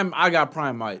 At Prime, I got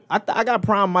Prime Mike. I got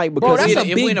Prime Mike Bro, because that's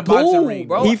if a we big in a boxing dude, ring,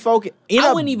 bro. he focused.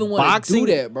 I wouldn't even want to do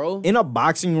that, bro. In a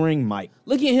boxing ring, Mike.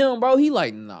 Look at him, bro. He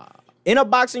like, nah. In a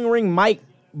boxing ring, Mike,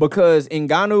 because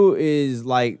Ngannou is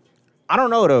like, I don't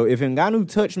know though. If Ngannou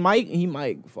touched Mike, he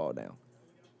might fall down.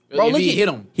 Bro, if look he at hit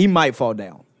him. He might fall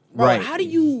down. Bro, right. how do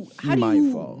you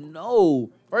might fall. know?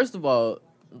 First of all,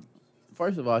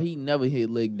 he never hit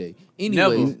leg day.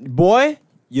 Anyways, Boy,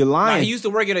 you're lying. He used to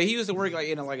work like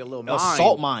in a little mine.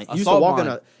 Assault mine. He used to Assault walk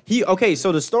mine. Okay,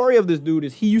 so the story of this dude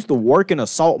is he used to work in a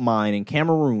salt mine in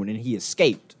Cameroon and he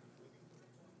escaped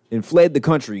and fled the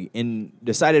country and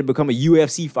decided to become a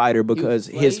UFC fighter because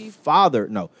his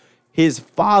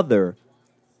father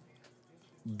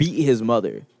beat his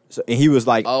mother. So, and he was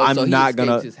like, I'm so not he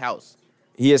gonna escaped his house.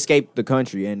 He escaped the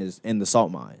country and is in the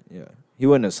salt mine. Yeah. He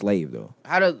wasn't a slave though.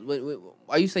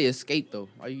 Why you say escape though?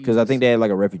 Because I think they had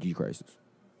like a refugee crisis.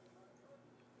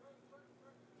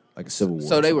 Like a civil war.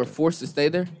 So or they were something. forced to stay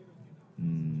there?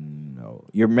 No.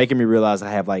 You're making me realize I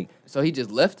have like So he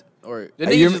just left? Or The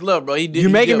nigga just left, bro. He did.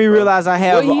 you're making me realize I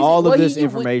have Well, all of this he-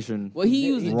 information. Well, he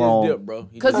used wrong. Dip, bro.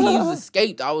 because he used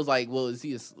escaped. I was like, well, was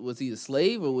he a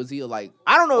slave or was he like?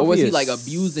 I don't know Or if was he is- like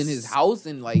abused in his house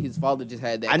and like his father just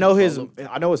had that? I know control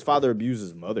I know his father abused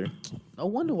his mother. No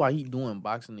wonder why he doing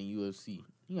boxing in UFC.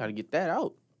 You got to get that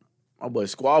out. My boy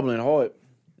squabbling hard.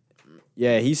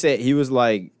 Yeah, he said he was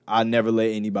like, I never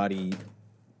let anybody,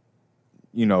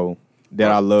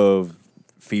 that I love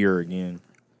fear again.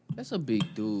 That's a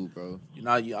big dude, bro. You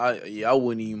know, I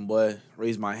wouldn't even, boy,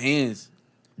 raise my hands.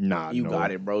 Nah, You no.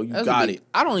 got it, bro. You That's got big, it.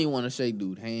 I don't even want to shake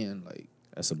dude hand. Like,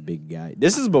 That's a big guy.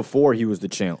 This is before he was the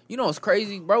champ. you know what's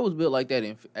crazy? Bro was built like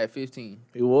that at 15.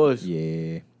 It was.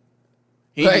 Yeah.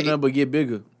 He ain't do nothing but get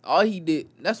bigger. All he did.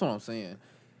 That's what I'm saying.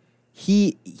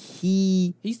 He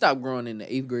He stopped growing in the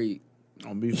 8th grade.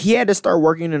 On me. he had to start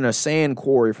working in a sand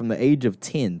quarry from the age of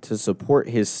 10 to support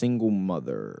his single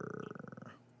mother.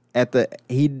 At the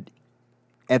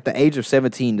age of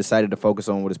 17, decided to focus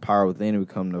on what his power within and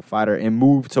become a fighter and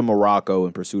moved to Morocco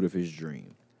in pursuit of his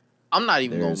dream. I'm not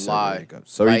even There's gonna lie. several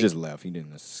hiccups. So he Like, just left. He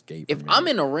didn't escape. If from I'm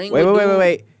it. in a ring, Wait. with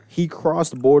dude, He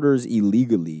crossed borders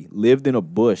illegally, lived in a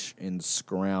bush, and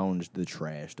scrounged the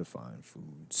trash to find food.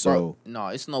 So bro, no,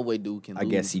 it's no way dude can. I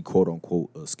lose. guess he quote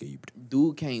unquote escaped.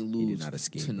 dude can't He lose did not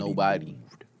escape. to but he nobody.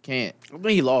 moved. Can't. I think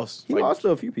he lost. He Like, lost to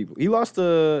a few people. He lost. What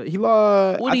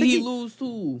I did think he lose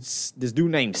to? This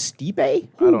dude named Stipe. I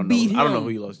don't know. beat I don't know him? who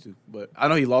he lost to, but I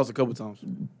know he lost a couple times.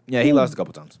 Yeah, he lost a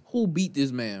couple times. Who beat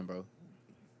this man, bro?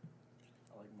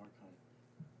 I like Mark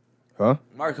Hunt.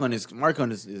 Huh? Mark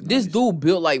Hunt is This nice. dude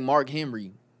built like Mark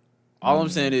Henry. All I'm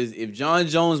saying is, if John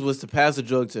Jones was to pass a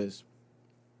drug test,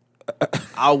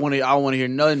 I want to hear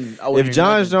nothing. If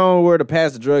John Jones were to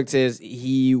pass the drug test,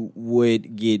 he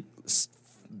would get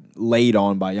laid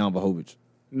on by Jan Blachowicz.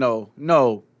 no,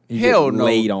 He'd hell get no,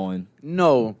 laid on.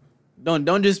 no, don't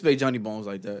disrespect Johnny Bones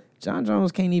like that. John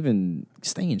Jones can't even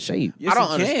stay in shape. Yes, I don't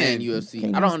he understand can. UFC.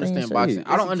 Can't I don't even stay in understand shape. boxing. Yes,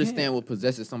 I don't he understand can. what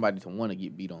possesses somebody to want to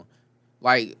get beat on.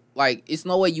 Like it's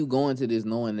no way you go into this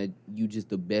knowing that you just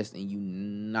the best and you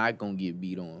not gonna get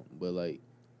beat on. But like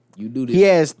you do this He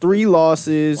has 3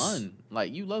 losses. fun.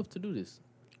 Like you love to do this.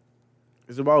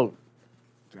 It's about,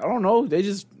 I don't know. They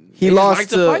just He they just lost like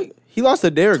to fight. he lost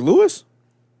to Derek Lewis.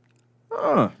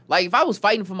 Like if I was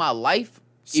fighting for my life,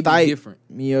 it'd be Stipe, different.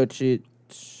 Miocic.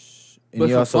 And But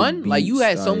he for also fun, like beat you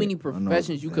had so Stipe. many I know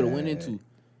professions you could have went that. into.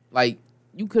 Like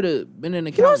you could have been an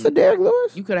He lost to accountant. Derek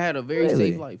Lewis. You could have had a very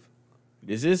Really? safe life.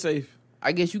 This is safe.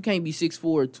 I guess you can't be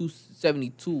 6'4",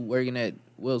 272 working at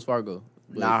Wells Fargo.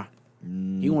 But Nah,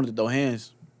 he wanted to throw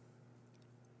hands.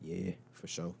 Yeah, for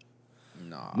sure.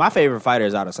 Nah. My favorite fighter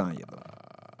is Adesanya. Though.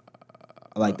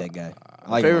 I like that guy. I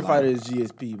My like him favorite a lot. fighter is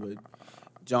GSP, but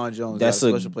John Jones That's got a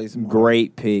a special place in my heart.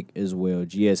 great pick as well.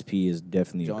 GSP is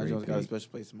definitely a John great Jones got a pick. special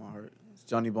place in my heart. It's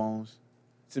Johnny Bones.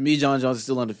 To me, John Jones is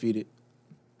still undefeated.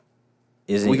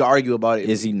 Is We he? can argue about it.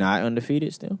 Is he not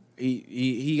undefeated still?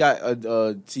 He got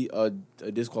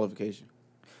a disqualification.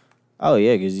 Oh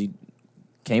yeah, because he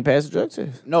can't pass the drug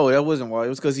test. No, that wasn't why. It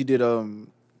was because he did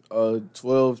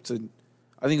 12 to,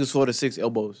 I think it was 4 to 6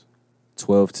 elbows.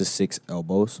 12 to 6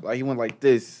 elbows. Like he went like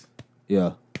this,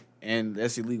 Yeah. and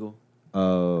that's illegal.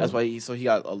 Uh, That's why he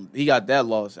got that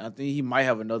loss. And I think he might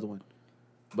have another one,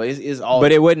 but it's all.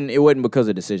 But it wasn't because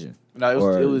of decision. no,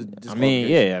 it was. I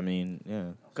mean, yeah.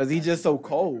 because he's just so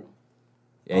cold.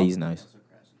 Yeah, he's nice.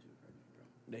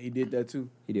 He did that too.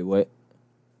 He did what?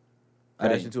 I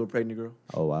Crashed didn't. into a pregnant girl.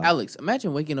 Oh wow. Alex,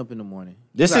 imagine waking up in the morning.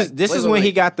 This You is got- this wait, is wait, when he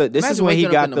wait. got the. This is Imagine when he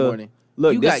waking up got in the. morning.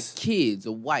 Look, You this, got kids,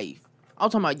 a wife. I'm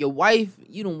talking about your wife.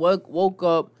 You done woke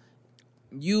up.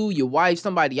 You, your wife,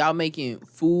 somebody, y'all making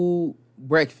food,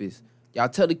 breakfast. Y'all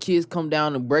tell the kids come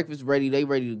down and breakfast ready. They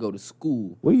ready to go to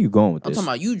school. Where you going with I'm this? talking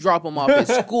about you drop them off at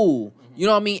school. You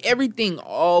know what I mean? Everything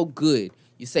all good.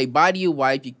 You say bye to your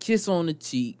wife. You kiss on the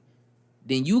cheek.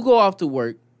 Then you go off to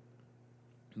work.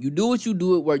 You do what you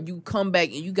do at work. You come back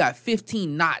and you got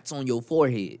 15 knots on your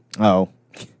forehead. Oh.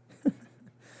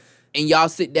 And y'all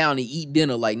sit down and eat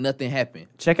dinner like nothing happened.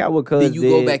 Check out what Cuz Then did. you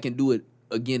go back and do it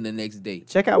again the next day.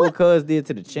 Check out what Cuz did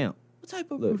to the champ. What type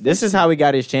of Look, this is how he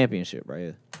got his championship right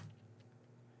here.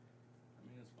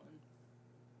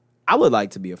 I would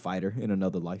like to be a fighter in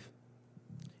another life.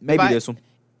 Maybe this one.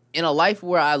 In a life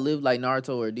where I lived like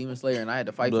Naruto or Demon Slayer and I had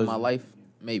to fight for my life,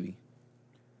 maybe.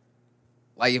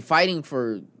 Like if fighting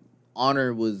for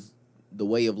honor was the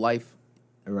way of life,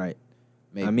 Right.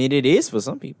 maybe. I mean, it is for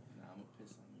some people.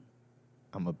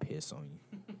 I'm going to piss on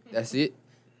you. That's it.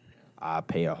 I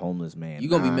pay a homeless man. You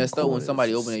gonna be 9 messed up when quarters.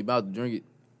 somebody open their mouth to drink it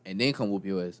and then come whoop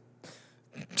your ass.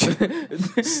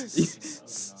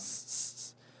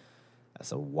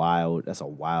 That's a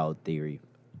wild theory.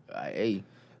 Hey,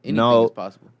 anything No. is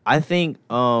possible. I think,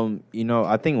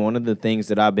 I think one of the things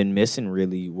that I've been missing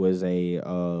really was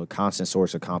a constant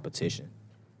source of competition.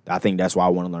 I think that's why I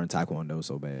want to learn Taekwondo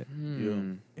so bad.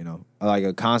 You know, like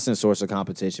a constant source of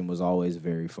competition was always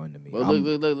very fun to me. But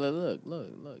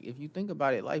look. If you think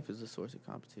about it, life is a source of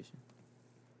competition.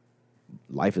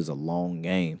 Life is a long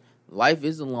game. Life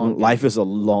is a long game. Life is a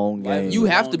long game. You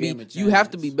have to game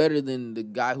be of better than the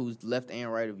guy who's left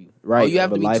and right of you. right. Or you have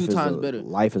but to be life 2 is times a- better.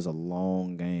 Life is a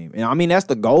long game, and I mean that's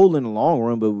the goal in the long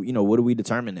run. But what do we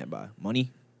determine that by?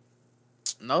 Money.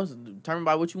 No, it's determined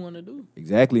by what you want to do.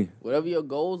 Exactly. Whatever your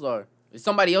goals are. It's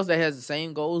somebody else that has the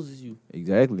same goals as you.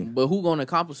 Exactly. But who gonna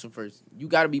accomplish them first? You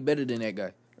gotta be better than that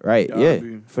guy. Right. Gotta Yeah.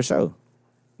 be. For sure.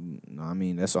 No, I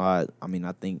mean that's why.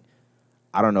 I think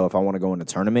I don't know if I want to go in a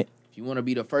tournament. If you want to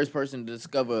be the first person to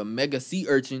discover a mega sea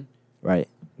urchin, Right.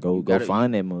 Go gotta-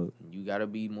 find that mug. you gotta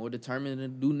be more determined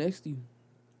than do next to you.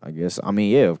 I guess. I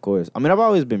mean, yeah, of course. I mean, I've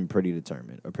always been a pretty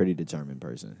determined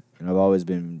person, and I've always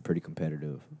been pretty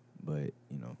competitive. But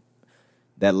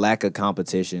that lack of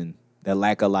competition, that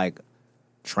lack of like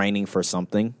training for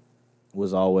something,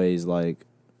 was always like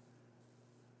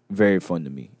very fun to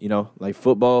me. Like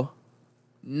football.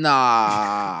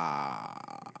 Nah.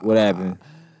 What happened?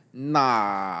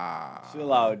 Nah.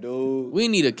 Chill out, dude. We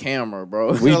need a camera,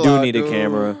 bro. We Chill do out, need a dude.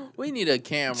 camera. We need a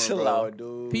camera, Chill bro. out,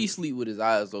 dude. P sleep with his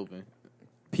eyes open.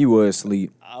 P was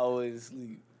asleep, I always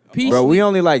sleep. P bro. sleep. We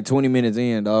only like 20 minutes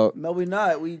in, dog. No, we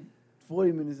not. We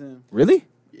 40 minutes in. Really?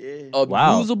 Yeah.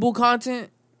 Wow. Usable content?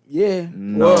 Yeah.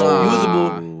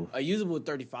 No. Well, usable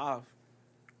 35.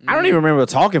 I don't even remember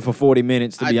talking for 40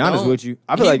 minutes, to be honest with you.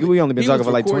 I feel like we only been talking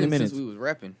for like 20 minutes. Since we was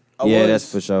rapping. Yeah,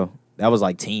 that's for sure. That was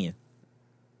like 10.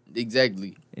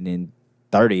 Exactly. And then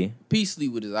 30. P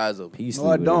sleep with his eyes open. Peace. No,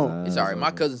 I don't. It's all right.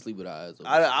 My cousin sleep with her eyes open.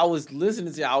 I was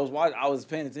listening to you. I was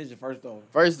paying attention first though.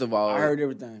 First of all, I heard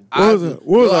everything. What was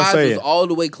your I eyes saying? was all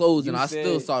the way closed, and You I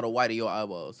still said- saw the white of your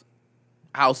eyeballs.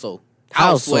 How so?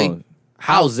 How Sway? so?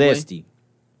 How Sway? zesty?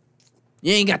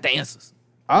 You ain't got the answers.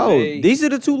 Oh, Zay- these are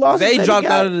the two losses. They that he dropped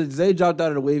got? out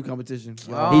of the wave competition.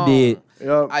 He did.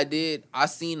 Yep. I did. I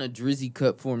seen a Drizzy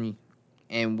cut for me,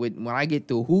 and when I get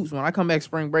through hoops, when I come back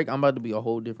spring break, I'm about to be a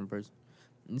whole different person.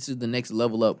 This is the next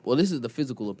level up. Well, this is the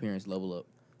physical appearance level up.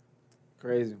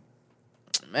 Crazy.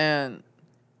 Man,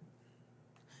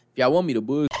 if y'all want me to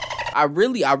bug, I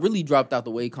really dropped out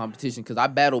the weight competition because I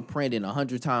battled Brandon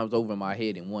 100 times over my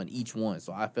head and won each one.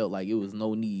 So I felt like it was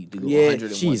no need to go Yeah,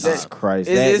 101 Jesus times. Christ.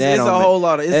 It's a whole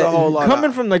lot. It's a whole lot.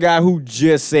 Coming from the guy who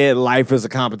just said life is a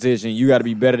competition, you got to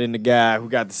be better than the guy who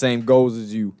got the same goals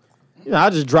as you. I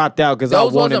just dropped out because I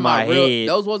won in my head.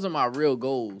 Those wasn't my real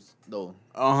goals though.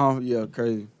 Yeah,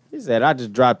 crazy. He said, I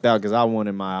just dropped out because I won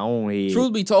in my own head.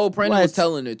 Truth be told, Brandon was What?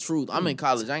 telling the truth. I'm in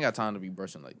college. I ain't got time to be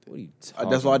brushing like that. What are you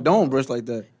That's why I don't brush like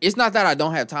that. It's not that I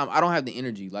don't have time. I don't have the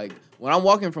energy. Like when I'm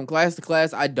walking from class to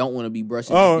class, I don't want to be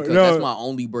brushing Oh, because no. that's my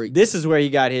only break. This is where he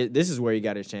got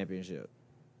his championship.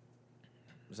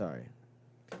 Sorry.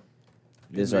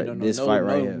 This Man, fight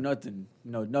right here. Nothing.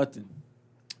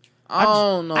 I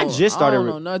don't know. I just started I don't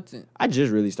know nothing. I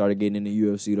just really started getting into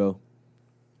UFC though.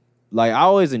 Like I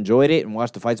always enjoyed it and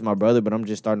watched the fights with my brother, but I'm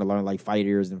just starting to learn like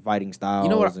fighters and fighting styles. You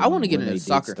know what? I and wanna get when into they did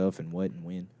soccer. stuff and what and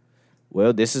when.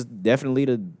 Well, this is definitely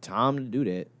the time to do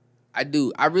that. I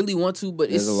do. I really want to, but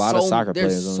There's it's a lot of so, soccer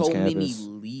there's players on so this many campus.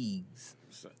 leagues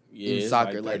Yeah, in it's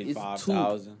soccer. like Like it's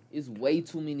 35,000. it's way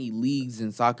too many leagues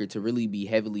in soccer to really be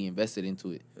heavily invested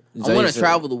into it. I Zay want to said-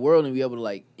 travel the world and be able to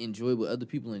like enjoy what other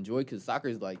people enjoy because soccer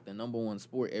is like the #1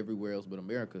 sport everywhere else but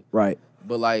America. Right.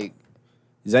 But like,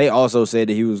 Zay also said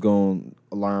that he was going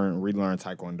to relearn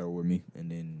Taekwondo with me,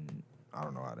 and then I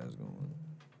don't know how that's going.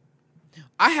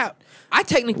 I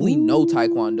technically know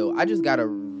Taekwondo. I just gotta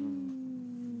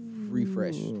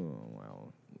refresh. Oh,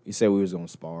 wow. You said we was gonna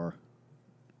spar,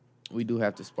 We do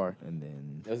have to spar. and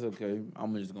then That's okay.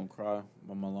 I'm just gonna cry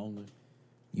by my lonely.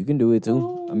 you can do it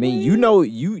too. I mean, you know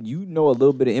a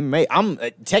little bit of MMA. I'm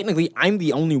technically I'm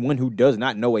the only one who does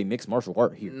not know a mixed martial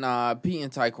art here. Nah, P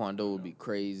and Taekwondo would be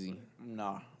crazy.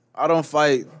 Nah, I don't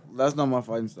fight. That's not my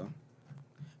fighting stuff.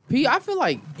 P, I feel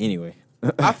like Anyway,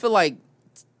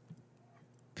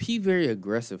 P very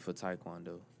aggressive for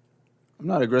Taekwondo. I'm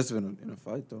not aggressive in a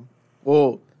fight though.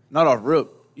 Well, not off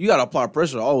rip. You gotta apply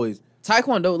pressure always.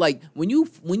 Taekwondo, like when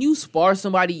you spar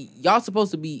somebody, it's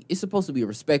supposed to be a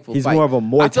respectful he's fight. more of a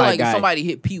Muay I feel Thai like guy. if somebody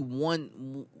hit P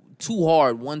too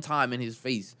hard one time in his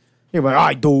face, You're like, all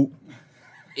right, dude.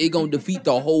 it gonna defeat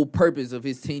the whole purpose of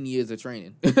his 10 years of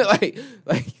training. like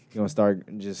You're gonna start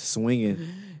just swinging.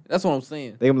 that's what I'm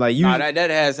saying. They gonna be like, Nah, that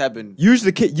has happened. use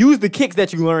the kicks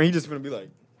that you learn. He just gonna be like,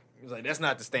 he's like, that's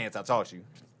not the stance I taught you.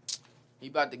 He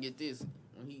about to get this.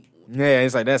 Yeah,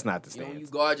 it's like that's not the You know, when you stance.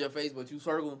 guard your face, but you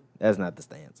circle. That's not the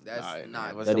stance. That's All right,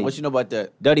 not. what you know about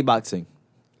that? Dirty boxing.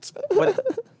 What?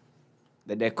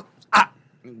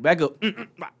 Back up.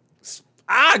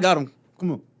 Got him.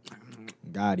 Come on.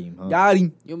 Got him, huh? Got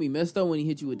him. You'll be messed up when he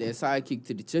hit you with that side kick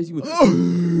to the chest. You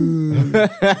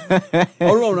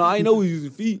Hold on, I ain't know we was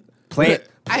using feet. I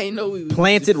ain't know we was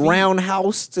Planted defeated.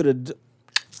 roundhouse to the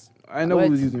I ain't know What? we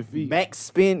was using feet. back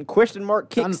spin question mark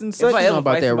kicks and if such. I ever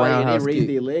about fight that somebody and roundhouse they raise kick.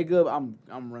 their leg up, I'm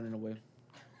running away.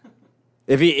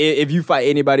 If you fight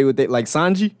anybody with it like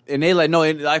Sanji, And they like no,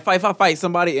 and like if I fight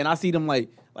somebody and I see them like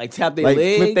tap their like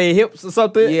leg, flip their hips or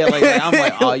something. Yeah, like, I'm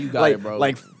like, oh, you got like, it, bro.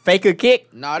 Like fake a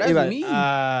kick. Nah, that's He like, me.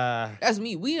 ah. That's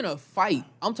me. We in a fight.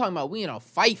 I'm talking about we in a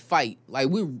fight. Like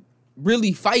we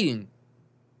really fighting.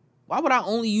 Why would I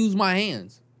only use my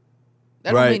hands?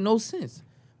 That Right. don't make no sense.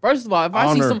 First of all,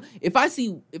 Honor. if I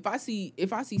see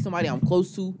somebody I'm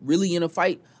close to really in a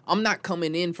fight, I'm not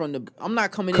coming in in the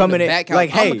back house. like,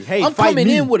 hey, I'm fight coming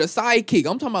me. in with a side kick.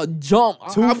 I'm talking about jump.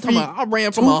 I'm 2 talking feet. about I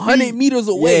ran from 2 100 feet. meters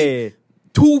away. Yeah.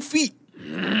 2 feet.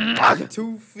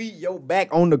 2 feet, your back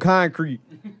on the concrete.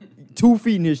 2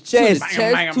 feet in his To the chest.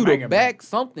 chest, to the back,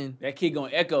 something. that kick gonna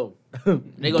echo.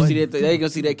 They gonna see that. They gonna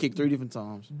see that kick 3 different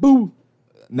times. Boo.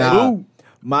 Nah. Boo.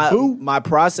 My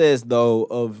process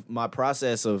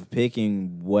of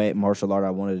picking what martial art I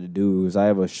wanted to do was I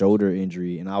have a shoulder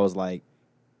injury and I was like,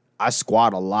 I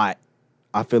squat a lot.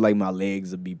 I feel like my legs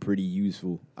would be pretty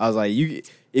useful. I was like,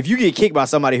 if you get kicked by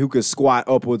somebody who could squat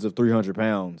upwards of 300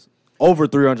 pounds, over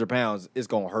 300 pounds, it's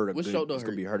gonna hurt What good. shoulder It's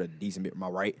gonna hurt? be hurt a decent bit. My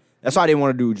right. That's why I didn't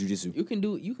want to do jujitsu. You can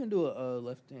do a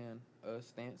left hand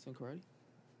stance in karate.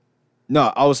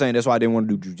 No, I was saying that's why I didn't want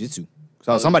to do jujitsu.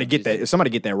 So Oh, somebody jujitsu. get that. If somebody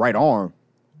get that right arm,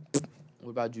 What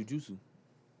about jujutsu?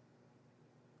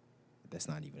 that's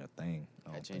not even a thing.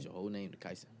 I changed your whole name to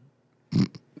Kaisen.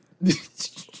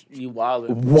 You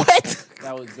wildin'. What?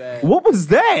 That was bad. What was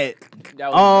that?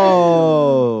 That was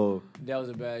Oh, bad. That was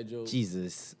a bad joke.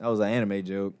 Jesus. That was an anime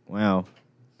joke. Wow.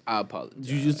 I apologize.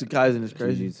 Jujutsu Kaisen is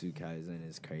crazy. Jujutsu Kaisen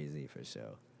is crazy for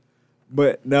sure.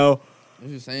 But no. I'm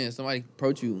just saying, somebody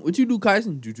approach you. What you do,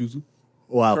 Kaisen? Jujutsu.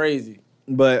 Wow. Crazy.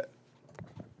 But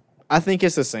I think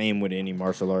it's the same with any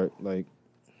martial art. Like,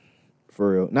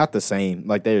 for real. Not the same.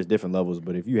 Like, there's different levels.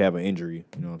 But if you have an injury,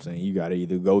 you know what I'm saying? You got to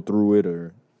either go through it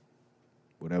or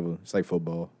whatever. It's like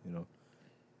football, you know.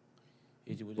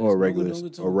 Or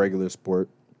a regular sport.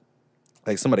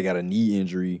 Like somebody got a knee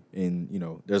injury, and you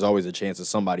know, there's always a chance of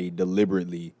somebody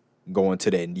deliberately going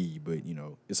to that knee, but you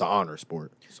know, it's an honor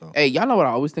sport. So Hey, y'all know what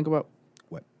I always think about?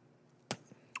 What?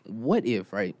 What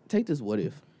if, right? Take this what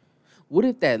if. What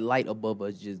if that light above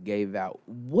us just gave out?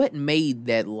 What made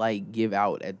that light give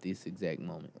out at this exact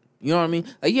moment? You know what I mean?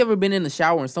 Like, you ever been in the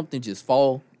shower and something just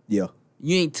fall? yeah,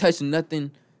 You ain't touching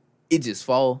nothing, it just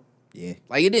fall. yeah,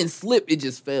 Like, it didn't slip, it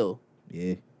just fell.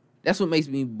 yeah. That's what makes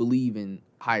me believe in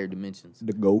higher dimensions.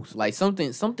 The ghost. Like,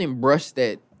 something brushed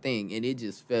that thing and it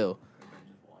just fell.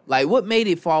 Like, what made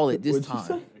it fall at this What'd you time?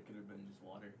 say? It could have been just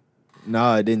water.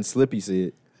 Nah, it didn't slip. He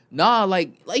said. Nah,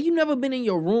 like you never been in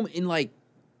your room and like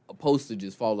a poster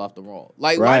just fall off the wall.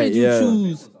 Like, why Right, did you yeah.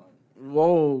 choose?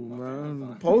 Whoa, man.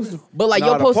 The poster. But like, Nah,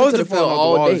 your the poster could have falling fell off the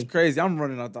all wall day. is crazy. I'm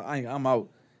running out. I'm out.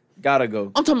 Gotta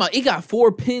go. I'm talking about it got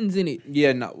 4 pins in it.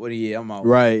 Yeah, no. What? Yeah, I'm out.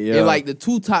 Right. Yeah. And like the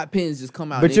 2 top pins just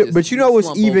come out. but and you, it just but you know what's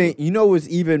slump even over. you know what's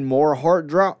even more heart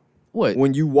drop What?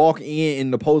 when you walk in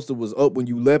and the poster was up when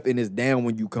you left and it's down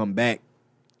when you come back.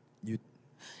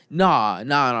 Nah.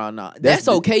 That's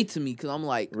the- okay to me because I'm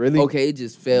like, Really? okay, it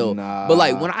just fell. Nah. But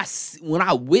like when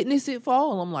I witness it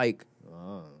fall, I'm like,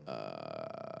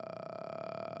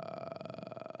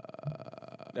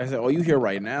 That's it. Oh, you here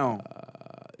right now?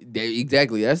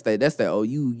 Exactly. That's that. Oh,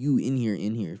 you in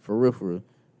here for real.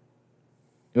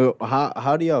 Yo,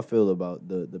 how do y'all feel about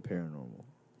the paranormal?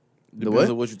 Depends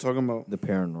on what you're talking about. The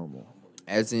paranormal.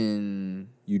 As in,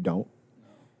 You don't.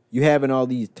 You having all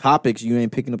these topics, you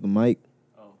ain't picking up the mic.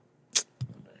 Oh,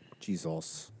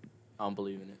 Jesus. I don't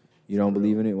believe in it. You don't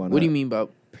believe in it? Why not? what do you mean by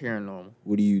paranormal?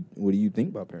 What do you think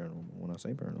about paranormal when I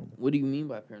say paranormal? What do you mean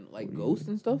by paranormal? Like ghosts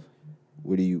and stuff?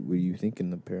 What do you think in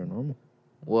the paranormal?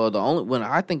 Well, when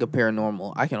I think of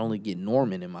paranormal, I can only get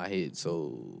Norman in my head.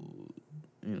 So,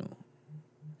 you know,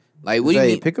 like what do you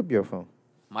mean? Pick up your phone.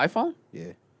 My phone?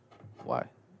 Yeah. Why?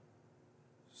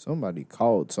 Somebody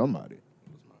called somebody.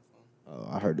 Oh,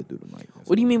 I heard it through the mic.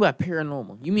 What do you mean by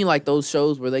paranormal? You mean like those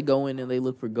shows where they go in and they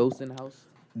look for ghosts in the house?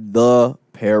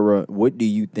 What do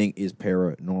you think is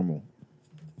paranormal?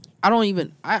 I don't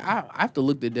even. I have to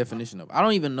look the definition of. I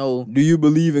don't even know. Do you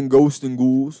believe in ghosts and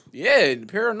ghouls? Yeah,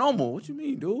 paranormal. What you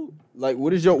mean, dude? Like,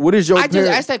 what is your? I just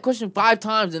asked that question 5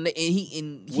 times and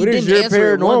he What is didn't your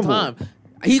answer it one paranormal? time.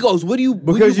 He goes, "What do you?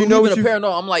 Because you know believe what in the you-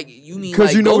 paranormal?" I'm like, "You mean 'Cause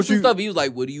like you know ghosts what and you- stuff?" He was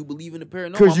like, "What do you believe in the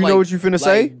paranormal?" Because I'm you know like, what you finna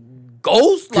say?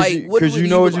 Ghosts? 'Cause Like, you- what? 'cause you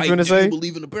know what you finna do say? You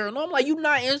believe in the paranormal? I'm like, you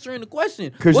not answering the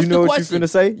question. Because What's you know the what question? you finna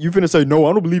say? You finna say, no,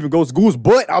 I don't believe in ghosts and ghouls,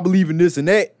 but I believe in this and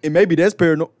that, and maybe that's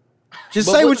paranormal. Just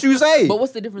But say what- what you say. but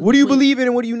what's the difference What do you between- believe in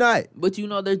and what do you not? But you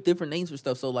know, there's different names for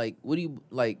stuff. So like, what do you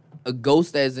like? A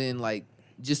ghost, as in like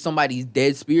just somebody's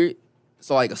dead spirit.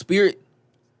 So like a spirit.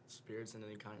 Spirits in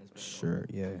any kind is paranormal. Sure,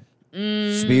 yeah.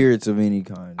 Mm, Spirits of any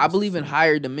kind. I believe in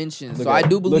higher dimensions. Look So at I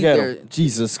do him. believe Look at there. him.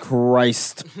 Jesus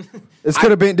Christ. This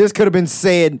could have been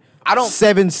said I don't-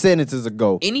 7 sentences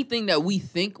ago. Anything that we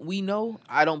think we know,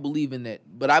 I don't believe in that.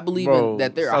 But I believe Bro, in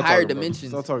that there are stop higher talking, bro.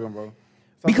 dimensions. Stop talking, bro.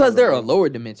 Stop Because talking, there bro. are lower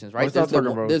dimensions, right? Stop There's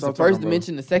talking, bro. there's the Stop first talking, bro.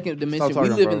 dimension, the second dimension. We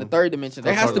talking, live bro. in the third dimension.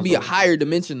 There Stop has to be a talking, bro. higher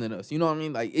dimension than us. You know what I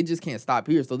mean? Like it just can't stop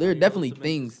here. So there are How do you know definitely those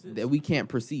things dimensions that we can't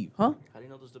perceive. Huh? How do you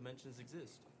know those dimensions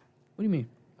exist? What do you mean?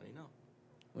 How do you know?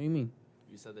 What do you mean?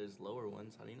 You said there's lower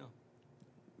ones. How do you know?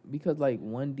 Because like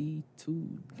 1D, 2.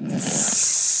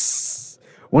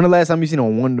 When the last time you seen a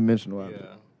one-dimensional object?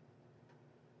 Yeah.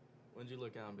 When did you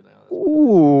look out and be like,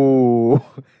 oh,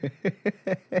 that's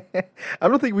Ooh. I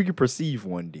don't think we can perceive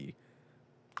 1D.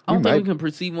 I don't think might- we can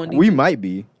perceive 1D. We might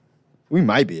be. We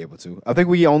might be able to. I think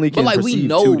we only but can like perceive we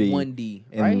know 2D 1D,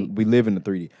 and right? we live in the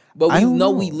 3D. But I we don't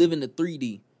know we live in the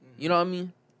 3D. You know what I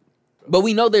mean? But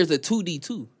we know there's a 2D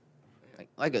too.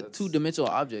 Like a That's- 2-dimensional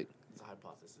object. a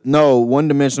hypothesis. No,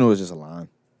 one-dimensional is just a line.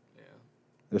 Yeah.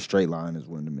 The straight line is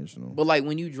one-dimensional. But like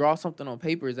when you draw something on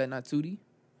paper, is that not 2D?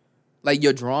 Like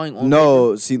you're drawing on paper?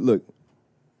 No, see, look,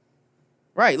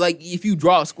 Right, like if you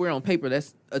draw a square on paper,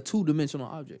 that's a 2-dimensional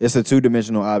object. it's a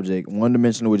 2-dimensional object.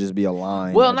 One-dimensional would just be a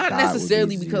line. Well, a not dot would be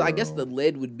necessarily because I guess the zero.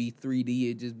 lead would be 3D.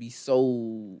 It'd just be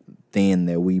so, Thin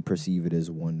that we perceive it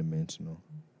as one-dimensional.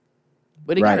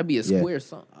 but it Right, gotta be a yeah. square.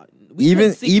 Even-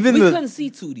 couldn't see, even we the- couldn't see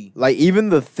 2D. Like even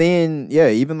the thin,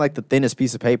 even like the thinnest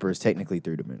piece of paper is technically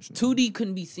 3-dimensional. 2D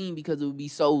couldn't be seen because it would be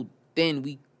so thin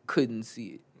we couldn't see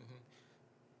it.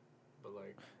 But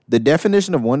like, The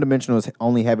definition of one-dimensional is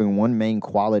only having one main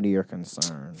quality or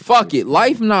concern. Fuck it,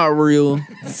 life not real.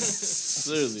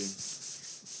 Clearly.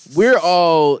 We're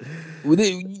all,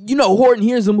 you know, Horton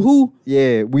Hears Him Who.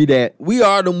 Yeah, we that, We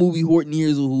are the movie Horton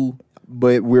Hears a Who.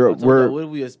 but What do we're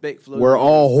we expect? Flow we're to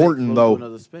all another speck, Horton, flow to though.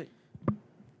 Another speck.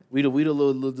 We the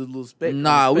little speck.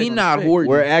 Nah, on the we speck, on the not speck. Horton.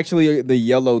 we're actually the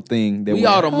yellow thing that We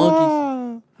are the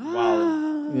monkeys.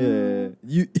 Wow, Yeah,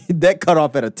 you that cut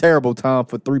off at a terrible time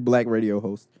for 3 black radio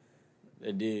hosts.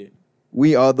 that did.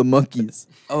 We are the monkeys.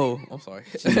 Oh, I'm sorry.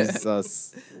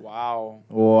 Jesus. Wow.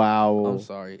 Wow. I'm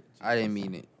sorry. I didn't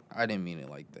mean it. I didn't mean it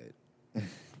like that.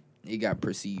 It got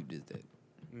perceived as that.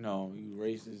 No, you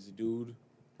racist dude.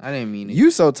 I didn't mean it.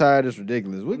 You so tired, it's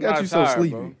ridiculous. What I'm got not you so tired,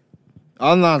 sleepy? bro.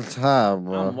 I'm not tired,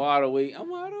 bro. I'm wide awake. I'm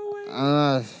wide awake. I'm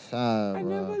not tired, I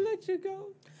bro. never let you go.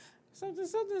 Something.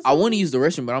 I want to use the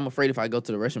restroom, but I'm afraid if I go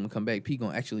to the restroom and come back, P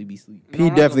gonna actually be asleep. P No, I'm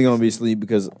not definitely gonna gonna be asleep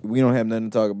because we don't have nothing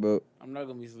to talk about. I'm not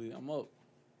gonna be asleep. I'm up.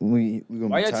 We gonna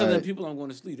Why be y'all telling tired. people I'm going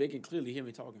to sleep? They can clearly hear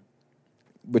me talking.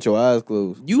 But your eyes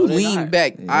closed. You No, they lean not.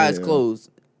 back, eyes Yeah. closed.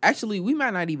 Actually, we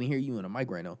might not even hear you in the mic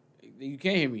right now. You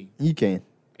can't hear me. You can.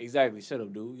 Exactly. Shut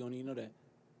up, dude. You don't even know that.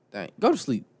 Dang. Go to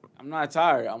sleep. I'm not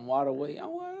tired. I'm wide awake.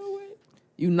 I'm wide awake.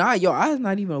 You not. Your eyes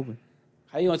not even open.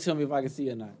 How you gonna tell me if I can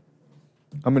see or not?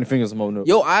 How many fingers I'm holding up?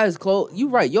 Your eyes closed. You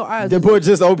right. Your eyes. The boy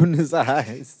just opened his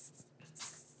eyes.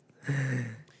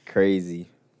 Crazy.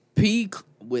 P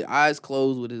with eyes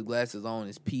closed with his glasses on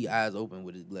is P eyes open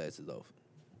with his glasses off.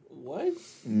 What?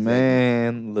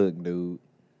 Man, look, dude.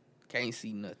 Can't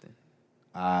see nothing.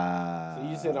 So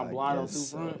you said I'm blind on two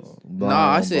fronts?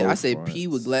 Nah, I said P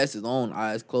with glasses on,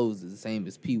 eyes closed is the same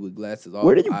as P with glasses off.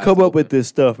 Where did you eyes come up open. with this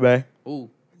stuff, man? Ooh,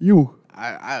 You.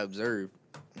 I observe.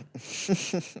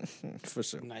 For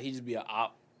sure. Nah, he just be an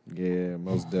op. Yeah,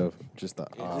 most def. Just the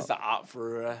Yeah, just an op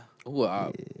for Who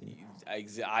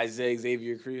Isaiah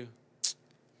Xavier Creel.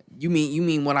 You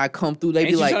mean when I come through, they Ain't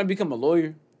be you like, trying to become a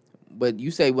lawyer but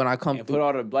you say when I come and put through.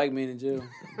 all the black men in jail?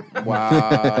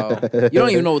 Wow, you don't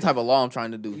even know what type of law I'm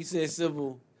trying to do. You said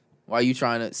civil. Why are you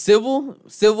trying to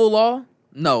civil law?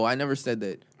 No, I never said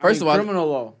that. First criminal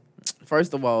law.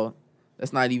 of all,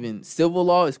 that's not even civil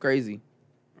law. It's crazy.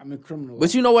 I mean criminal law.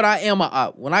 But you know what? I am a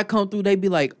op. When I come through, they be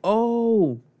like,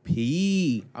 "Oh,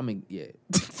 P." I mean, yeah,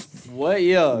 What?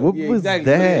 Yeah. What yeah, was exactly.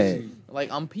 that?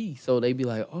 like I'm P. So they be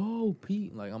like, "Oh,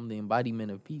 P." Like I'm the embodiment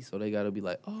of P. So they gotta be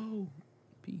like, "Oh,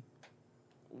 P."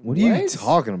 What are you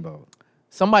talking about?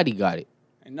 Somebody got it.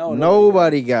 No,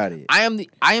 Nobody got it. I am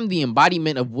the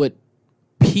embodiment of what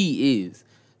P is.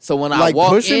 So when I Like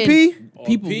walk pushing in, P?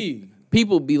 people P.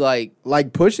 people be like,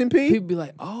 Like pushing P? people be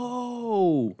like,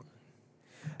 "Oh,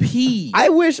 P." I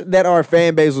wish that our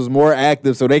fan base was more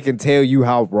active so they can tell you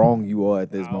how wrong you are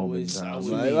at this I moment wish- in I time.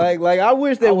 wish- Like I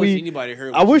wish that I wish we anybody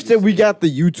heard. I what wish you that just we said. got the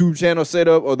YouTube channel set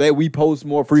up or that we post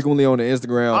more frequently on the I don't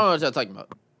Instagram. know what y'all talking about.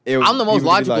 It was- I'm the most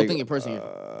people would be logical like, thinking person here.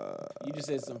 You just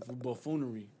said some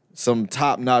buffoonery. Some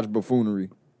top-notch buffoonery.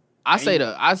 I say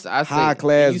I say High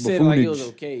class You said it like it was buffoonage.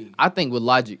 okay. I think with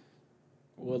logic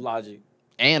What logic?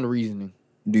 and reasoning.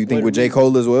 Do you think What with J. reason?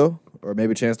 Cole as well? Or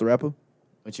maybe Chance the Rapper?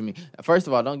 What you mean? First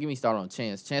of all, don't get me started on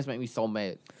Chance. Chance make me so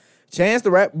mad. Chance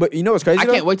the Rapper, but you know what's crazy I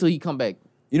though? can't wait till he come back.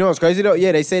 You know what's crazy though?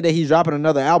 Yeah, they said that he's dropping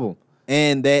another album.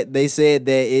 And that they said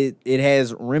that it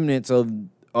has remnants of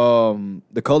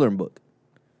the coloring book.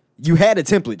 You had a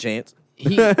template, Chance.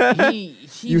 He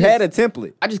You had a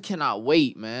template. I just cannot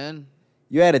wait, man.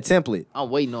 You had a template. I'm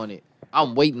waiting on it.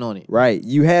 I'm waiting on it. Right.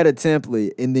 You had a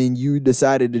template and then you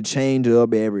decided to change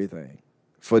up everything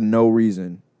for no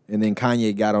reason. And then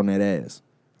Kanye got on that ass.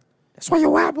 That's why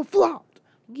your album flopped.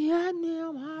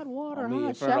 Goddamn hot water, I mean, in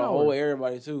hot front of the shower. whole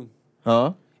everybody too.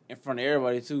 Huh? In front of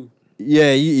everybody too.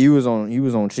 Yeah, he was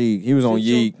on Cheek. He was on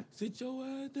Yeek. Sit your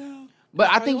ass down. But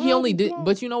I think he only did.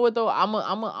 But you know what though? I'm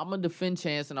a defend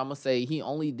Chance, and I'm gonna say he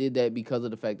only did that because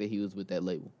of the fact that he was with that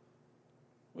label.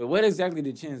 Wait, what exactly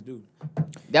did Chance do?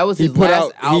 That was He his put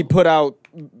last out he album. put out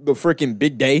the freaking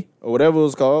Big Day or whatever it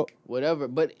was called. Whatever.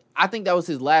 But I think that was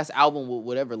his last album with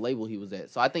whatever label he was at.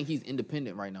 So I think he's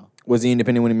independent right now. Was he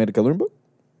independent when he made the coloring book?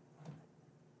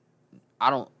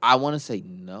 I want to say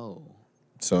no.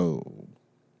 So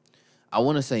I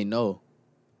want to say no.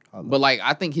 But like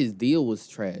I think his deal was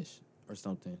trash or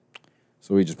something.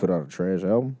 So he just put out a trash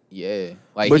album? Yeah.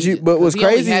 Like But he, but what's 'cause he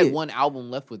only crazy- had one album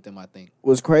left with them, I think.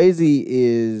 What's crazy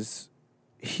is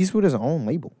he's with his own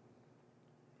label.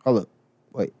 Hold up.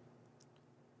 Wait.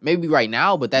 Maybe right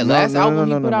now, but that No, last no, album no, he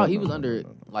no, put no, out, no, he no, was no, under no,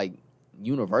 no. like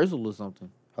Universal or something.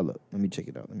 Hold up. Let me check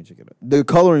it out. The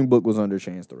coloring book was under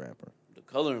Chance the Rapper. The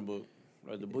coloring book.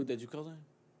 Or the book that you coloring?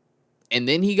 And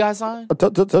then he got signed? My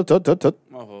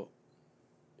fault.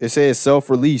 It says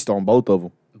self-released on both of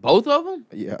them. Both of them?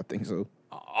 Yeah, I think so.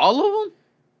 All of them?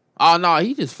 Oh, no,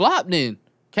 he just flopped then.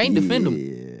 Can't defend him.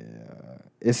 Yeah.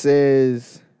 It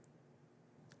says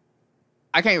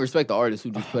I can't respect the artist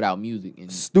who just put out music.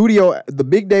 And studio. The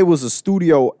Big Day was a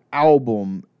studio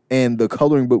album, and the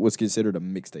coloring book was considered a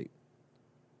mixtape.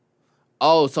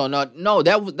 oh, so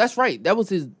that's right. That was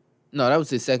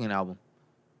his second album.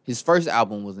 His first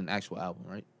album was an actual album,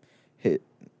 right?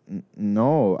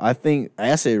 No, I think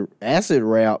Acid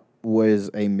Rap was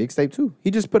a mixtape too. He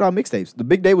just put out mixtapes. The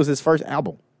Big Day was his first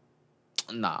album.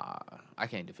 Nah, I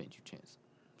can't defend you, Chance.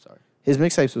 Sorry. His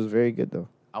mixtapes was very good though.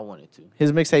 I wanted to.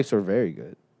 His mixtapes were very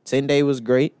good. 10 Day was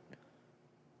great.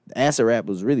 The Acid Rap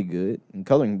was really good. And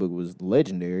Coloring Book was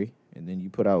legendary. And then you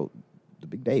put out The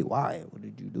Big Day. Why? What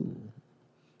did you do?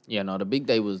 Yeah, no, the Big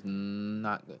Day was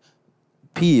not good.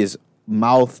 P is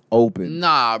mouth open.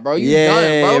 Nah, bro, you Yeah,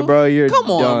 done, bro. bro, you're Come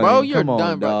on, done. bro, you're Come on,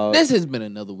 done, bro. dog. This has been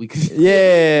another week.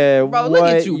 Yeah, Bro, look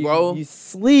at you, bro. You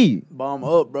sleep. Bomb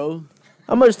up, bro.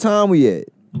 How much time we at?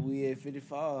 We at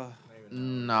 55.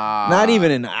 Nah, Not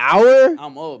even an hour?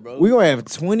 I'm up, bro. We gonna have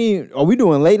 20. Are we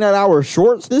doing late night hour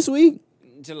shorts this week?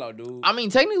 Chill out, dude. I mean,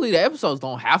 technically, the episodes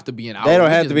don't have to be an hour. They don't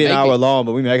We have just to be an make hour it. long,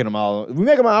 but we making them all. We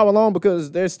make them an hour long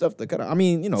because there's stuff to cut out. I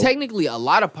mean, you know. Technically, a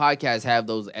lot of podcasts have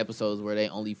those episodes where they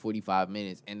only 45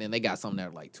 minutes, and then they got some that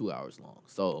are like 2 hours long.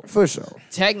 So For sure.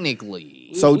 technically,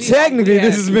 So we technically, had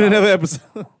this has 2 been hours. another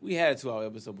episode. We had a 2-hour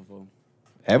episode before.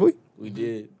 Have we? We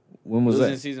did. When It was was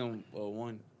in that? season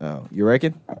 1. Oh, you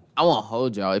reckon? I won't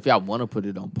hold y'all if y'all want to put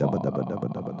it on pause. Dubba, dubba,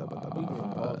 dubba, dubba, dubba, dubba,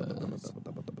 dubba, dubba, dubba, dubba.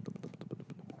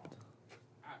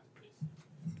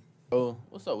 Bro,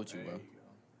 what's up with you, bro?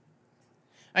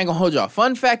 I ain't gonna hold y'all.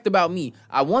 Fun fact about me: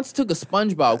 I once took a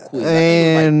SpongeBob quiz. I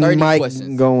think And it was like 30 Mike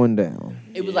questions. going down.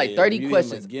 It was Yeah, like 30 you him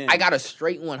questions. again. I got a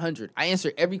straight 100. I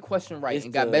answered every question right It's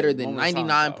and got the better than moment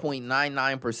time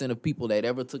 99.99% of people that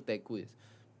ever took that quiz.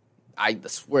 I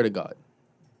swear to God.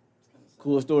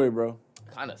 Cool story, bro.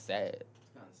 Kind of sad.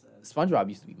 SpongeBob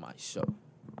used to be my show.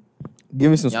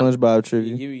 Give me some Y'all- SpongeBob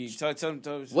trivia. Give me tell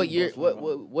What year?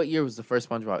 What year was the first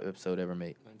SpongeBob episode ever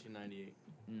made? 1998.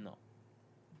 No.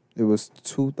 It was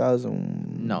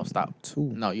 2000. No, stop. Two.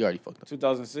 No, you already fucked up.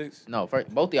 2006. No,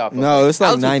 both of y'all. fucked No, up. it's like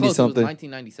I was too 90 close. It something. was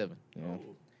 1997.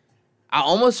 I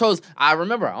almost chose. I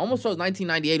remember. I almost chose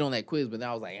 1998 on that quiz, but then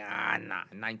I was like, nah,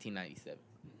 1997,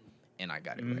 and I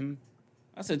got it right. Mm-hmm.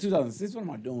 I said 2006. What am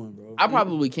I doing, bro? I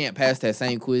probably can't pass that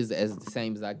same quiz as the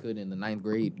same as I could in the 9th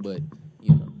grade, but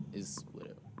you know, it's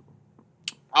whatever.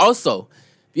 Also,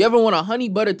 if you ever want a honey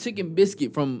butter chicken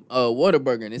biscuit from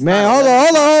Whataburger, and it's Man,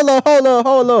 not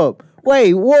hold up.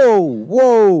 Wait,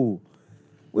 whoa.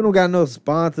 We don't got no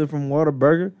sponsor from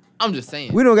Whataburger. I'm just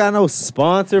saying. We don't got no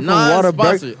sponsor from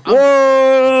Non-sponsored. Whataburger.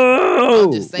 Whoa!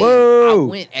 I'm just saying, Whoa! I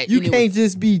went at- You and it can't was-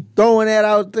 just be throwing that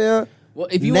out there. Well,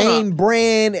 if you Name want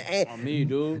brand, On me,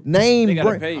 dude. name They gotta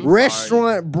brand, pay. I'm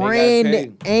restaurant sorry. They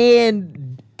brand, gotta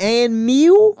and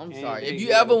meal. I'm And sorry. they If you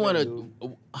gotta ever pay, want dude.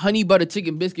 a honey butter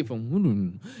chicken biscuit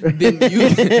from then you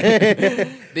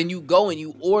then you go and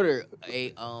you order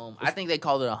a I think they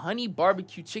call it a honey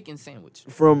barbecue chicken sandwich.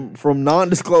 From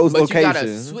non-disclosed But you gotta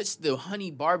locations. switch the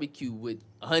honey barbecue with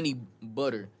honey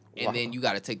butter, and Wow. then you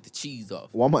gotta take the cheese off.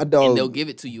 Why my And they'll dog? give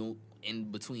it to you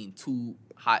in between two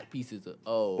hot pieces of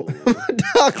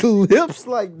Dog lips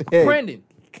like that. Brandon,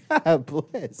 God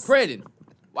bless. Brandon,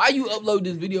 why you upload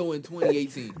this video in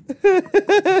 2018?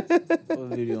 What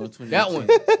video on 20? That one.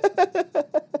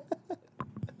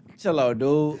 Chill out,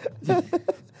 dude.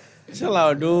 Chill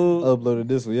out, dude. Uploaded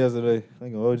this one yesterday. I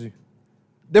ain't gonna hold you.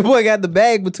 That boy got the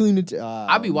bag between the.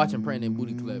 I be watching Brandon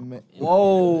Booty Club.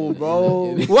 Whoa,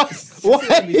 bro. Why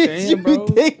be did saying, you bro?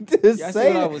 think to Y'all see say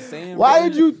what I that? was saying, Why bro?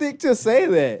 did you think to say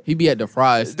that? He be at the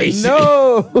fry station.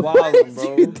 No. Why Wildin', did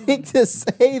bro. you think to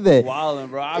say that? Wildin',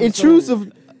 bro. I'm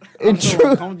Intrusive. I'm so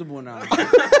uncomfortable now.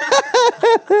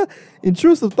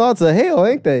 Intrusive thoughts of hell,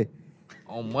 ain't they?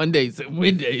 On Mondays and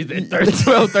Wednesdays at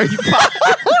 12:35.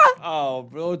 Oh,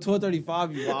 bro.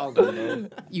 12:35, you wildin',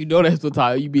 bro. You know that's the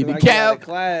time you be in the I get out of cab.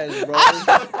 class, bro.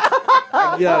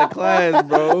 I get out of class,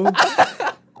 bro.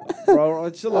 Bro,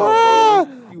 chill out,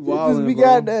 bro. You wildin', we bro.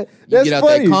 got that. You That's get out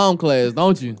funny. that comm class,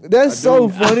 don't you? That's so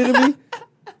funny to me.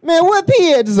 Man, what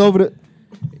P had just over the?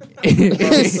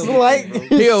 It's like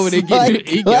He over there getting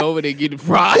he get over there getting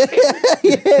fried.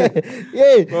 yeah.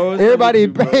 Bro, what's Everybody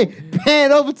up with you,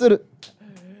 pan over to the.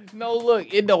 No,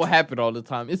 look, it don't happen all the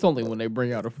time. It's only when they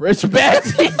bring out a fresh batch.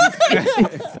 He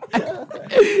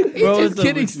Bro, just what's up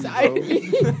get with you, bro?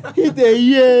 excited. He said,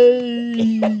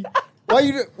 "Yay!"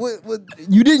 Why what,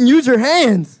 you didn't use your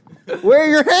hands? Where are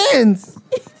your hands?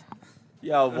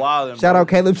 Y'all wildin', Shout bro. out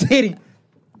Caleb City.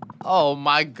 Oh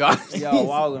my god. Y'all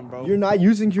wildin', bro. You're not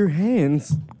using your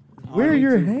hands. Where are need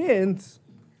your to. hands?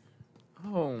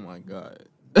 Oh my god.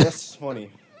 That's funny.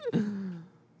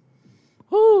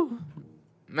 Whew.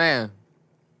 Man,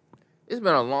 it's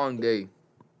been a long day.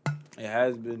 It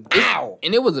has been.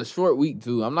 And it was a short week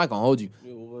too. I'm not gonna hold you.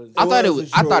 It was. I thought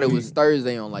was a I short thought it week. was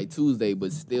Thursday on like Tuesday,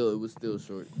 but still, it was still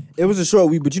short. It was a short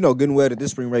week, but you know good and well that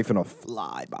this spring break finna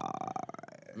fly by.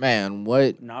 Man,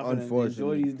 what? Nah, I'm finna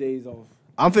Unfortunately. enjoy these days off.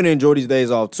 I'm finna enjoy these days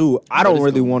off too. I But don't it's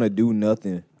really gonna- want to do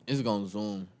nothing. It's gonna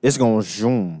zoom. It's gonna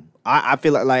zoom. I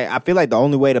feel like the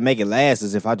only way to make it last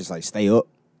is if I just like stay up.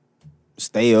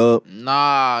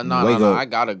 Nah. Wake up. I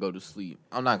gotta go to sleep.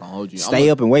 I'm not gonna hold you. Stay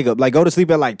up and wake up. Like go to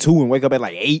sleep at like 2 and wake up at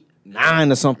like 8,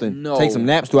 9 or something. No. Take some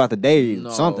naps throughout the day or No.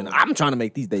 something. I'm trying to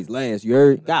make these days last. You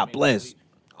heard? God bless.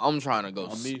 I'm trying to go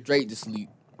me. straight to sleep.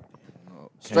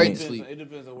 Straight to sleep. It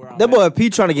depends on where I'm That at. boy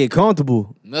P trying to get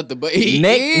comfortable. Nothing but he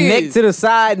Neck is. to the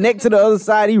side, neck to the other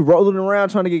side. He rolling around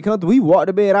trying to get comfortable. He walked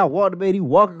to bed. I walked to bed. He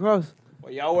walk across.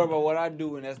 Well, y'all worry about what I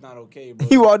do, and that's not okay, bro.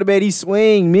 He walked to bed. He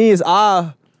swing. Me is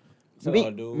Chill Me,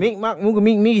 out, dude.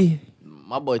 me.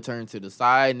 My boy turned to the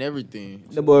side and everything.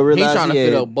 The boy He's realized trying to he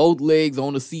fit had, up both legs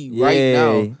on the seat right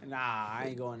now. Nah, I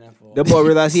ain't going that far. The boy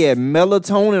realized he had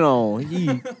melatonin on.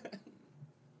 He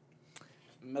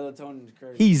Melatonin is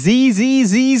crazy.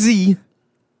 ZZZZ.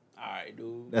 All right,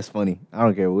 dude. That's funny. I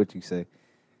don't care what you say.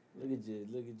 Look at you,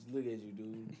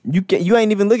 dude. You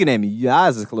ain't even looking at me. Your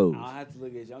eyes is closed. I don't have to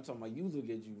look at you. I'm talking about you. Look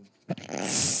at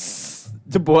you.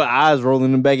 The boy eyes rolling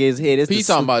in the back of his head. It's He's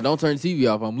talking about don't turn the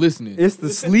TV off. I'm listening. It's the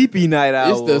sleepy night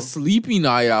owl. It's the sleepy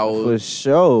night owl. for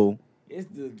sure. It's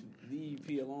the leave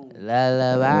P alone.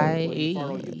 Lullaby. When you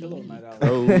fart on your pillow night out.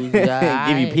 Close your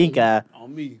Give you pink eye.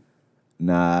 On me.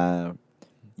 Nah,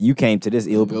 you came to this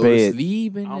ill Go to prepared.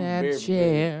 sleep in I'm that very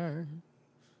chair.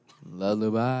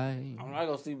 Lullaby. I'm not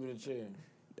gonna sleep in a chair.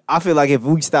 I feel like if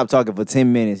we stop talking for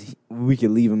 10 minutes, we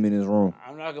could leave him in his room.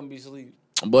 I'm not gonna be asleep.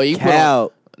 Boy, you put on,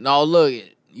 Cal, no, look,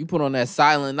 you put on that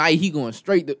silent night, he going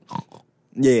straight to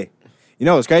yeah. You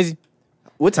know what's crazy?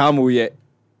 What time are we at?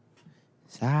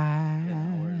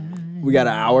 We got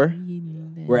an hour.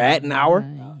 We're at an hour.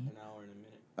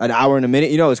 An hour and a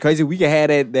minute. You know, it's crazy. We can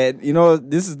have that. You know,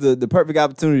 this is the perfect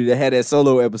opportunity to have that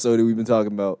solo episode that we've been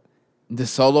talking about. The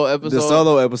solo episode. The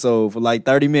solo episode for like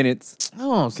 30 minutes.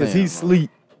 Because he's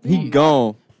sleep. He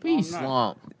gone. Be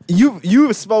slump.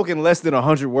 You've spoken less than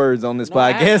 100 words on this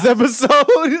podcast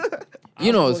episode.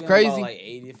 You know, it's crazy. Like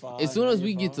 85, As soon as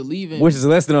we get to leaving, Which is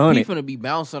less than he 100. finna be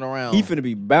bouncing around. He finna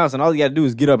be bouncing. All you gotta do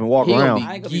is get up and walk He gonna around. be-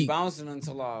 I ain't gonna be geek. bouncing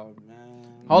until man.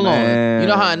 Hold Man. on. You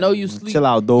know how I know you sleep? Chill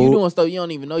out, dude. You doing stuff you don't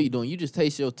even know you doing. You just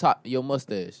taste your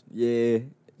mustache. Yeah.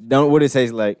 Don't what it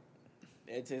tastes like.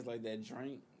 It tastes like that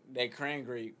drink, that cran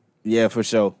grape. Yeah, for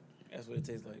sure. That's what it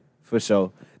tastes like. For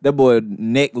sure. That boy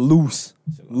neck loose.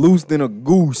 Loose than a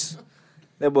goose.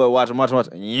 That boy watch him.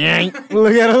 Yank.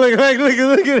 Look at him.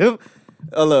 Look at him.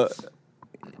 Oh, look.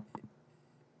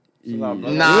 Chill out,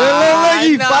 brother. Nah.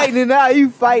 You fighting it now. You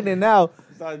fighting it now.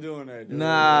 Stop doing that, dude.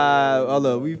 Nah. Oh,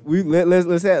 look.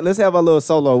 Let's have a little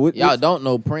solo. Y'all don't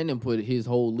know Brandon put his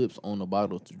whole lips on the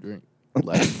bottle to drink.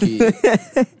 Like a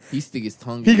kid. He stick his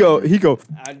tongue. He in go. there. He go.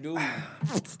 I do.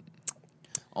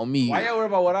 On me. Why y'all worry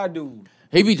about what I do?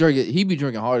 He be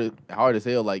drinking hard as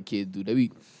hell like kids do. They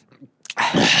be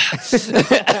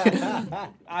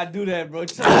I do that, bro.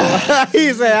 Chill out.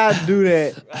 He said I do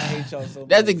that. I hate y'all so much.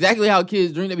 that's exactly how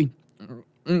kids drink. They be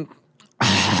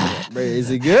Bro, is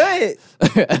it good?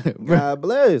 God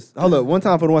bless. Hold up. One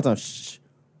time for the one time. Shh.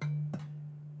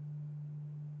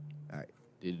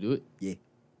 Did you do it? Yeah.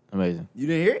 Amazing. You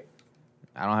didn't hear it?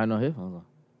 I don't have no headphones on.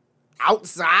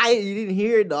 Outside? You didn't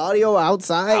hear the audio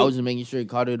outside? I was just making sure he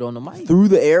caught it on the mic. Through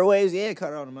the airwaves? Yeah,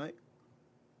 cut it on the mic.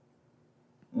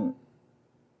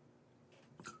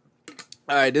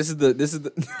 All right, this is the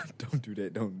don't do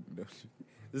that. Don't.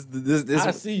 This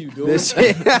I see you, dude. this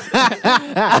shit.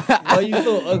 Bro, you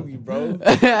so ugly, bro.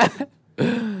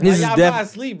 This is y'all def- not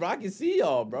asleep, bro. I can see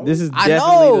y'all, bro. This is I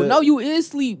definitely know. the- No, you is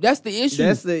sleep. That's the issue.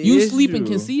 That's the you issue. sleep and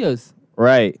can see us.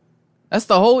 right. That's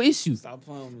the whole issue. Stop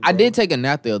playing with me, I bro. did take a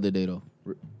nap the other day though.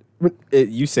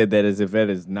 You said that as if that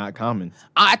is not common.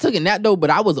 I took a nap though, but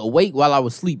I was awake while I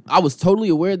was asleep. I was totally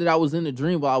aware that I was in a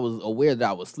dream, but I was aware that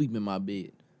I was asleep in my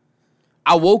bed.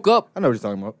 I woke up I know what you're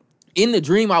talking about. in the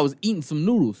dream. I was eating some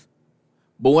noodles,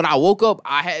 but when I woke up,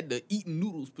 I had the eating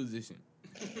noodles position.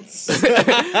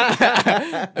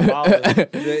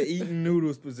 The eating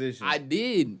noodles position. I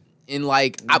did, and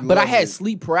but I had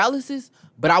sleep paralysis,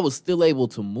 but I was still able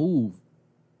to move.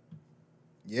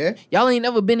 yeah. Y'all ain't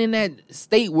never been in that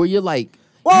state where you're like,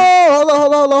 Whoa!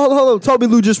 Hold on. Toby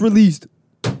Lou just released.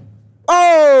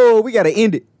 Oh, we gotta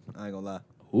end it. I ain't gonna lie.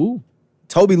 who?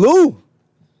 Toby Lou.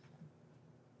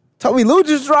 Toby Lou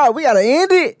just dropped. We gotta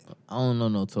end it. I don't know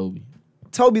no Toby.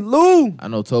 Toby Lou. I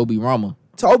know Toby Rama.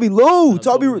 Toby Lou.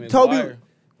 Toby Toby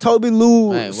McGuire.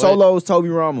 Lou Man, what? solos. Toby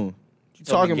Rama. What you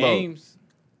talking about? Games.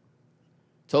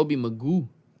 Toby Magoo.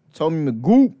 Toby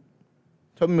McGoop.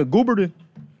 Toby McGooberton.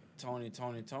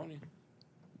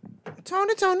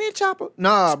 Tony. Tony Chopper.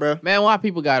 Nah, bro. Man, why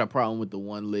people got a problem with the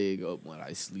one leg up when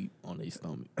I sleep on their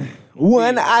stomach?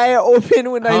 One eye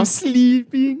open when Huh? I'm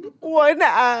sleeping. One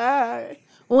eye.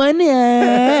 One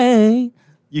eye.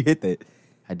 You hit that.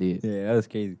 I did. Yeah, that was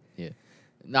crazy.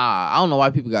 Nah, I don't know why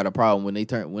people got a problem when they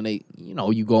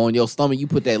you go on your stomach, you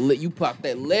put you pop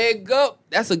that leg up.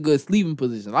 That's a good sleeping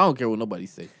position. I don't care what nobody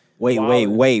say. Wait.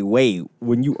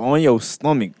 When you on your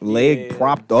stomach, leg Yeah.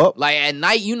 propped up. Like at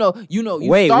night, you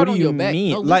Wait, start what do on you your back.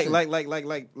 mean? No, Like.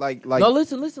 No,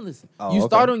 listen. Oh, You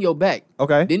start on your back.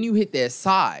 Okay. Then you hit that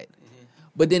side.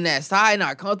 But then that side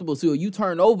not comfortable, so you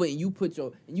turn over and you put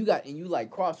you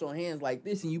cross your hands like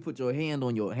this, and you put your hand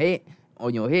on your head.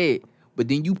 But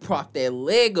then you prop that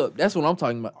leg up. That's what I'm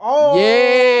talking about. Oh,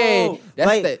 yeah,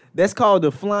 that's that. That's called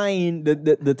the flying,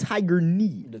 the tiger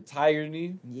knee. The tiger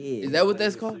knee. Yeah. Is that what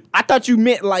that's called? I thought you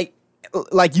meant like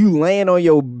you land on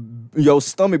your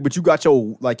stomach, but you got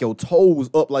your toes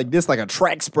up like this, like a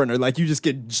track sprinter. Like you just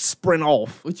get sprint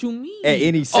off What you mean? at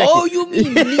any second. Oh, you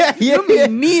mean knee? Yeah. You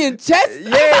mean knee and chest?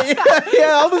 yeah.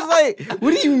 I was like,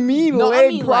 what do you mean No, leg I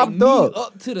mean propped like up? knee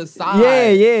up to the side. Yeah.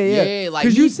 Yeah, like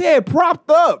because you knee- said propped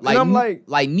up, and I'm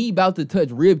like knee about to touch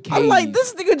rib cage. I'm like,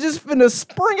 this nigga just finna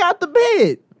spring out the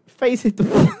bed. Face hit the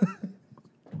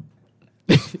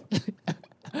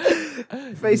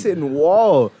Face hitting the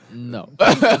wall. No.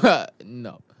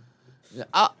 No.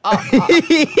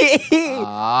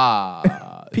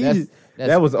 P,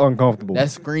 that was uncomfortable. That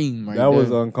scream right that there.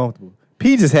 was uncomfortable.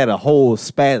 P just had a whole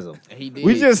spasm. He did.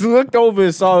 We just looked over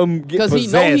and saw him get because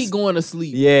possessed. he know he going to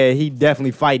sleep. Yeah, he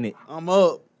definitely fighting it. I'm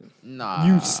up. Nah.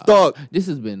 You stuck. This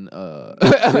has been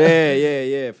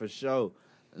yeah, for sure.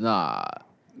 Nah.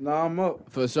 Nah, I'm up.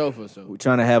 For sure. We're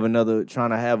trying to have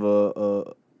a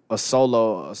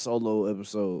solo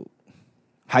episode.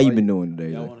 How you been doing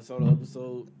today? Y'all Zay? want a solo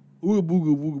episode? Ooga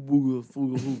booga booga booga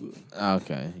fooga hooga.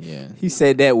 Okay, yeah. He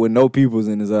said that with no pupils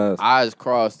in his eyes. Eyes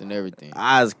crossed and everything.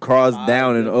 Eyes crossed Eyes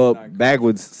down and definitely up, not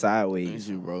backwards, Thank sideways.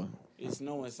 you, bro. It's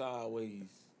snowing sideways.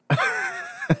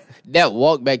 That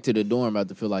walk back to the dorm about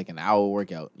to feel like an hour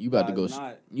workout. You about to go. It's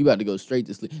not. You about to go straight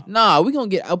to sleep. Nah, we gonna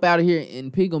get up out of here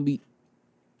and Pig gonna be.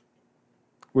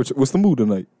 What's the mood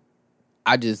tonight?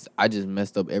 I just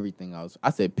messed up everything. I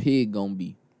said Pig gonna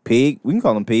be. Pig? We can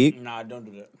call him Pig. Nah, don't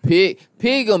do that.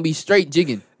 Pig gonna be straight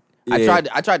jigging. Yeah.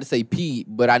 I tried to say P,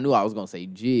 but I knew I was gonna say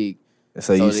jig.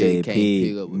 So you they said can't Pig.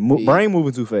 pick up with Pig. Brain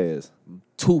moving too fast.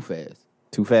 Too fast.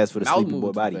 Too fast for the I was sleepy moving boy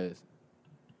too body. fast.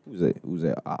 Who's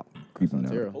that? Op creeping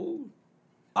down. Terrible. Oh,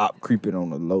 Op creeping on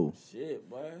the low. shit,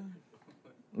 boy.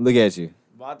 Look at you.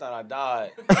 But I thought I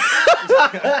died.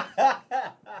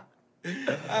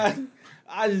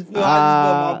 I just feel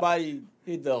my body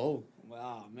hit the hole. I'm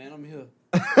like, man, I'm here.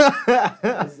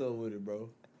 What's up with it, bro?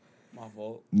 My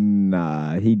fault.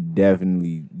 Nah, he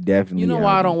definitely. You know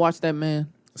why I don't watch that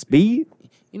man? Speed?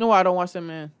 You know why I don't watch that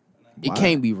man? It Why?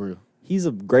 can't be real. He's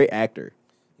a great actor.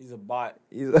 He's a bot.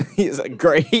 He's a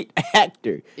great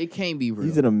actor. It can't be real.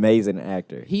 He's an amazing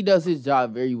actor. He does his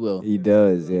job very well. He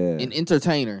does, yeah. An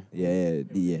entertainer. Yeah. I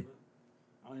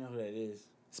don't know who that is.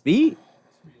 Speed?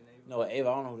 No, Ava,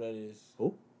 I don't know who that is.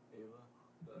 Who?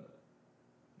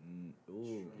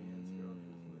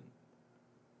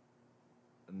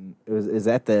 Is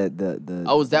that the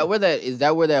Oh, is that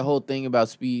where that whole thing about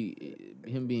Speed,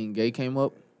 him being gay, came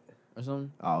up or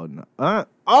something? Oh no!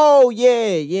 Oh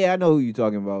yeah, I know who you're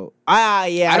talking about.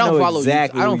 Yeah, I don't know follow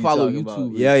exactly. I don't who you're follow talking about.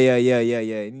 YouTubers.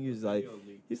 Yeah. And he was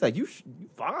like, you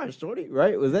fine, shorty,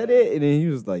 right? Was that it? And then he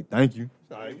was like, thank you.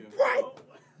 Like, what?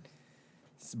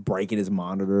 He's breaking his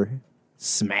monitor,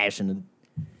 smashing and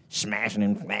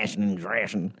flashing and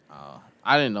crashing.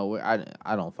 I didn't know where.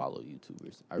 I don't follow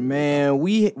YouTubers. I really Man,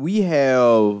 we're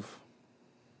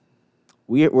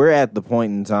at the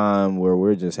point in time where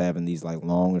we're just having these like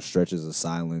long stretches of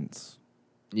silence.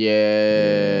 don't.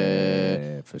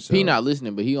 Yeah. For sure. P not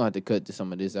listening, but he gonna have to cut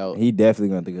some of this out. He definitely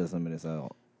gonna have to cut some of this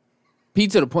out. P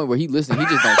to the point where he listening, he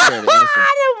just don't care to answer.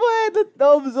 That boy had the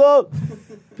thumbs up.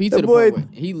 P to That the boy- point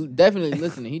where he definitely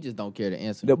listening, he just don't care to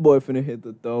answer. That boy finna hit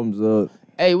the thumbs up.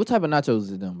 Hey, what type of nachos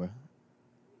is it done, bro?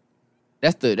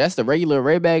 That's the regular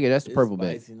red bag or that's the purple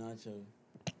bag? Spicy nacho.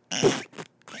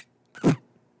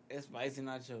 It's spicy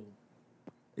nacho.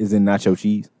 Is it nacho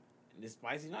cheese? It's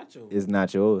spicy nacho. It's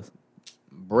nachos.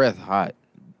 Breath hot.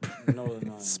 No, it's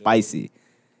not. Spicy.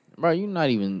 Bro, you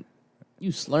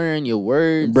slurring your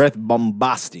words. Breath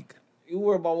bombastic. You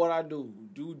worry about what I do.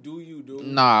 Do you, dude.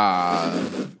 Nah.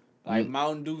 Like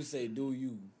Mountain Dew say, do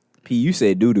you. P, you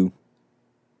said doo-doo.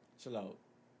 Chill out.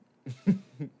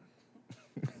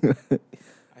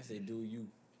 I say, do you.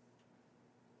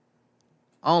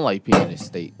 I don't like P in this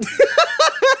state.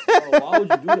 Bro, why would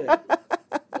you do that?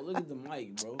 Bro, look at the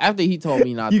mic, bro. After he told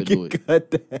me not You to do can it.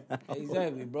 cut that.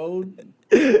 Exactly, bro.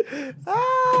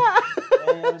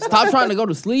 Stop trying to go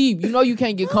to sleep. You know you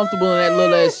can't get comfortable in that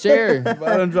little ass chair. Bro,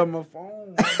 I done dropped my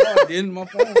phone. I didn't my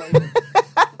phone. Right here.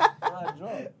 I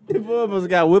dropped. The boy almost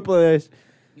got whiplash.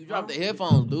 You dropped the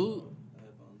headphones, dude.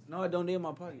 No, I don't. They in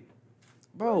my pocket.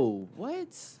 Bro, what?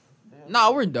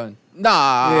 Nah, we're done.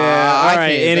 Nah. Yeah, all I right,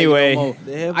 can't take it anyway. no more.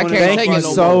 The headphones I in can't my take Thank it you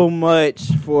no so more.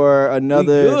 much for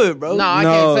another. We good, bro. Nah, I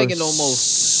can't take it no more.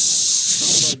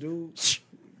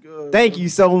 Good. Thank you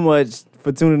so much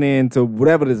for tuning in to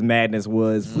whatever this madness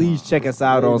was. Please check us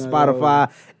out on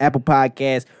Spotify, Apple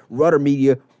Podcasts, Rudder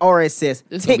Media, RSS,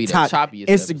 This gonna be the TikTok, choppiest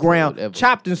episode Instagram, ever.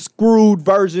 chopped and screwed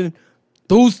version.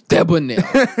 Who's debonair?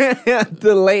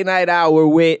 The late night hour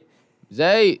with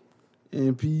Zay.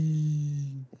 MP.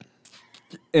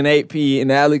 and 8P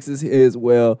and Alex is here as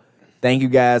well. Thank you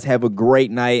guys. Have a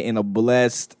great night and a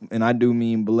blessed, and I do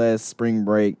mean blessed, spring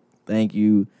break. Thank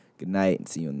you. Good night and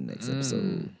see you on the next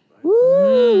episode.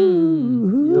 Woo!